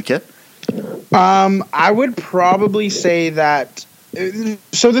devil's advocate. I would probably say that.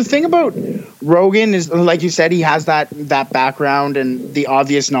 So the thing about Rogan is, like you said, he has that background and the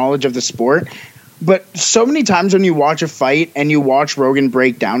obvious knowledge of the sport. But so many times when you watch a fight and you watch Rogan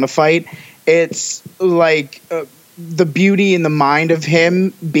break down a fight, it's like the beauty in the mind of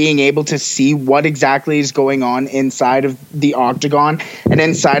him being able to see what exactly is going on inside of the octagon and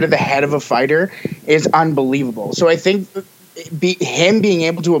inside of the head of a fighter is unbelievable. So I think him being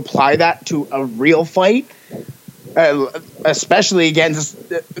able to apply that to a real fight especially against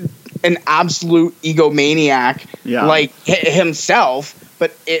an absolute egomaniac like himself,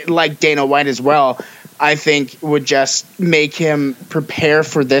 but like Dana White as well, I think would just make him prepare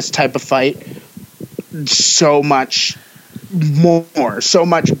for this type of fight so much more, so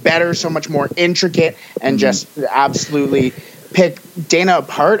much better, so much more intricate, and just absolutely pick Dana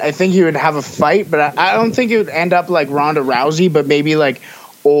apart. I think he would have a fight, but I don't think it would end up like Ronda Rousey, but maybe like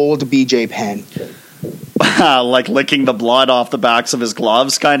old BJ Penn. Like licking the blood off the backs of his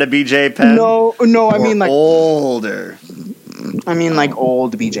gloves, kind of BJ Penn. No, I mean like older. I mean like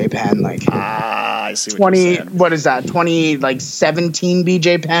old BJ Penn, like I see what 20. you're saying. What is that? 17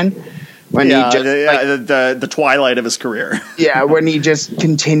 BJ Penn. When he just the twilight of his career. Yeah, when he just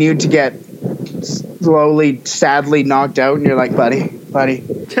continued to get slowly, sadly knocked out, and you're like, buddy.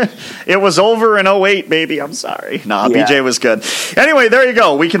 It was over in 08, baby. I'm sorry. Nah, yeah. BJ was good. Anyway, there you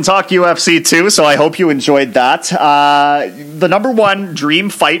go. We can talk UFC too, so I hope you enjoyed that. The number one dream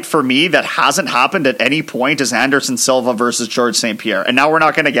fight for me that hasn't happened at any point is Anderson Silva versus George St. Pierre, and now we're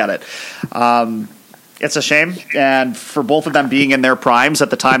not going to get it. It's a shame, and for both of them being in their primes at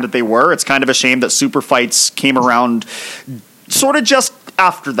the time that they were, it's kind of a shame that super fights came around sort of just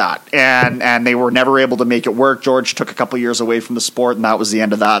after that, and they were never able to make it work. George took a couple years away from the sport, and that was the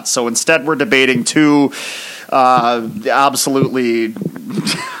end of that. So instead, we're debating two absolutely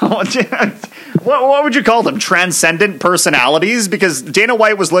what would you call them? Transcendent personalities, because Dana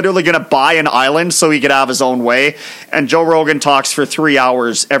White was literally going to buy an island so he could have his own way, and Joe Rogan talks for 3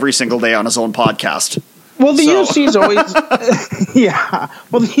 hours every single day on his own podcast. Well, the UFC's always,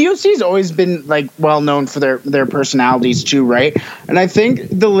 Well, the UFC's always been like well known for their personalities too, right? And I think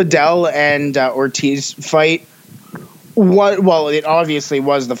the Liddell and Ortiz fight, it obviously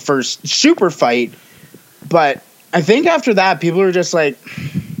was the first super fight, but I think after that, people were just like,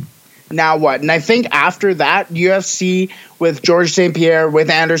 now what? And I think after that, UFC with George St. Pierre, with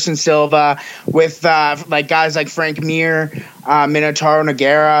Anderson Silva, with like guys like Frank Mir, Minotauro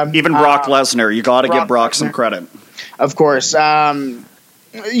Nogueira, even Brock Lesnar. You got to give Brock some credit, of course. They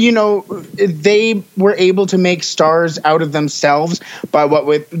were able to make stars out of themselves by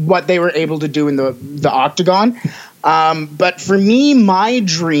what they were able to do in the octagon. But for me, my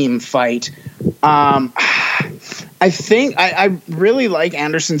dream fight. I think I really like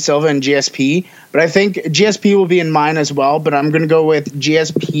Anderson Silva and GSP, but I think GSP will be in mine as well. But I'm going to go with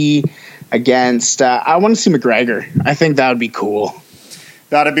GSP against. I want to see McGregor. I think that would be cool.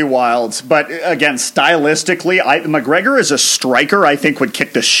 That'd be wild. But again, stylistically, McGregor as a striker, I think, would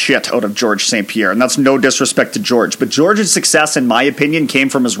kick the shit out of George St. Pierre. And that's no disrespect to George. But George's success, in my opinion, came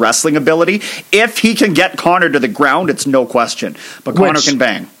from his wrestling ability. If he can get Conor to the ground, it's no question. But Conor can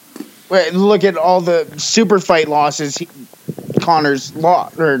bang. Look at all the super fight losses Conor's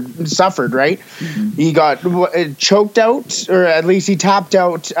suffered, right? Mm-hmm. He got choked out, or at least he tapped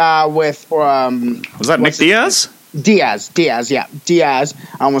out with. Was that Nick Diaz? Diaz, yeah. Diaz.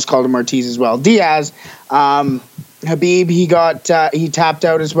 I almost called him Ortiz as well. Diaz. Habib, he tapped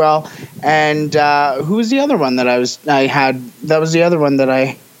out as well. And who was the other one that I had? That was the other one that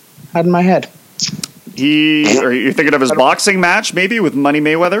I had in my head. Are you thinking of his boxing match, maybe, with Money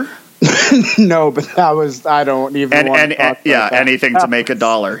Mayweather? No, but that was, I don't even want to talk about that. Anything to make $1.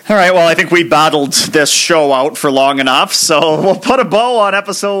 All right, well, I think we battled this show out for long enough, so we'll put a bow on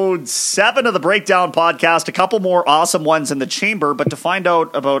episode 7 of the Breakdown Podcast. A couple more awesome ones in the chamber, but to find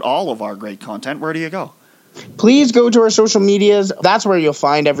out about all of our great content, where do you go? Please go to our social medias. That's where you'll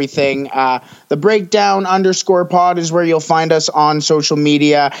find everything. The Breakdown _pod is where you'll find us on social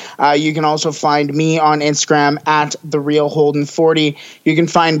media. You can also find me on Instagram at TheRealHolden40. You can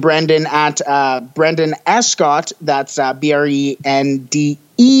find Brendan at Brendan Escott. That's Brenden,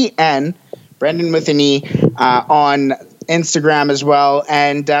 Brendan with an E, on Instagram as well.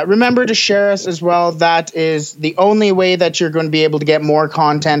 And remember to share us as well. That is the only way that you're going to be able to get more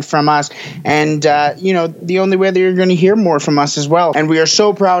content from us, and the only way that you're going to hear more from us as well. And we are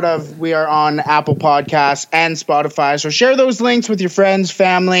so proud we are on Apple Podcasts and Spotify, so share those links with your friends,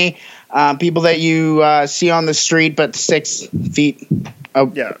 family, people that you see on the street but 6 feet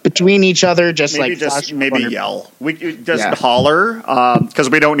between each other. Maybe yell. We just holler, because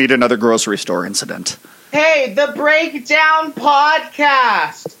we don't need another grocery store incident. Hey, the Breakdown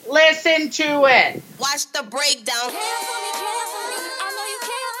Podcast. Listen to it. Watch the breakdown. Care for me, I know you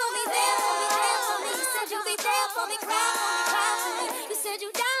care for me, there for me. You said you'll be there for me, cry for me. You said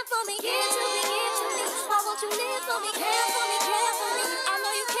you died for me, give to me. Why won't you live for me, care for me, I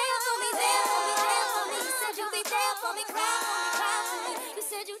know you care for me, there for me. You said you'll be there for me, cry for me. You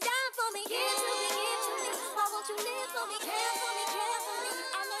said you died for me, give to me. Why won't you live for me, care for me.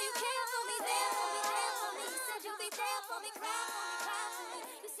 I know you care for me, there for me. You said you'll be for me, cry for me.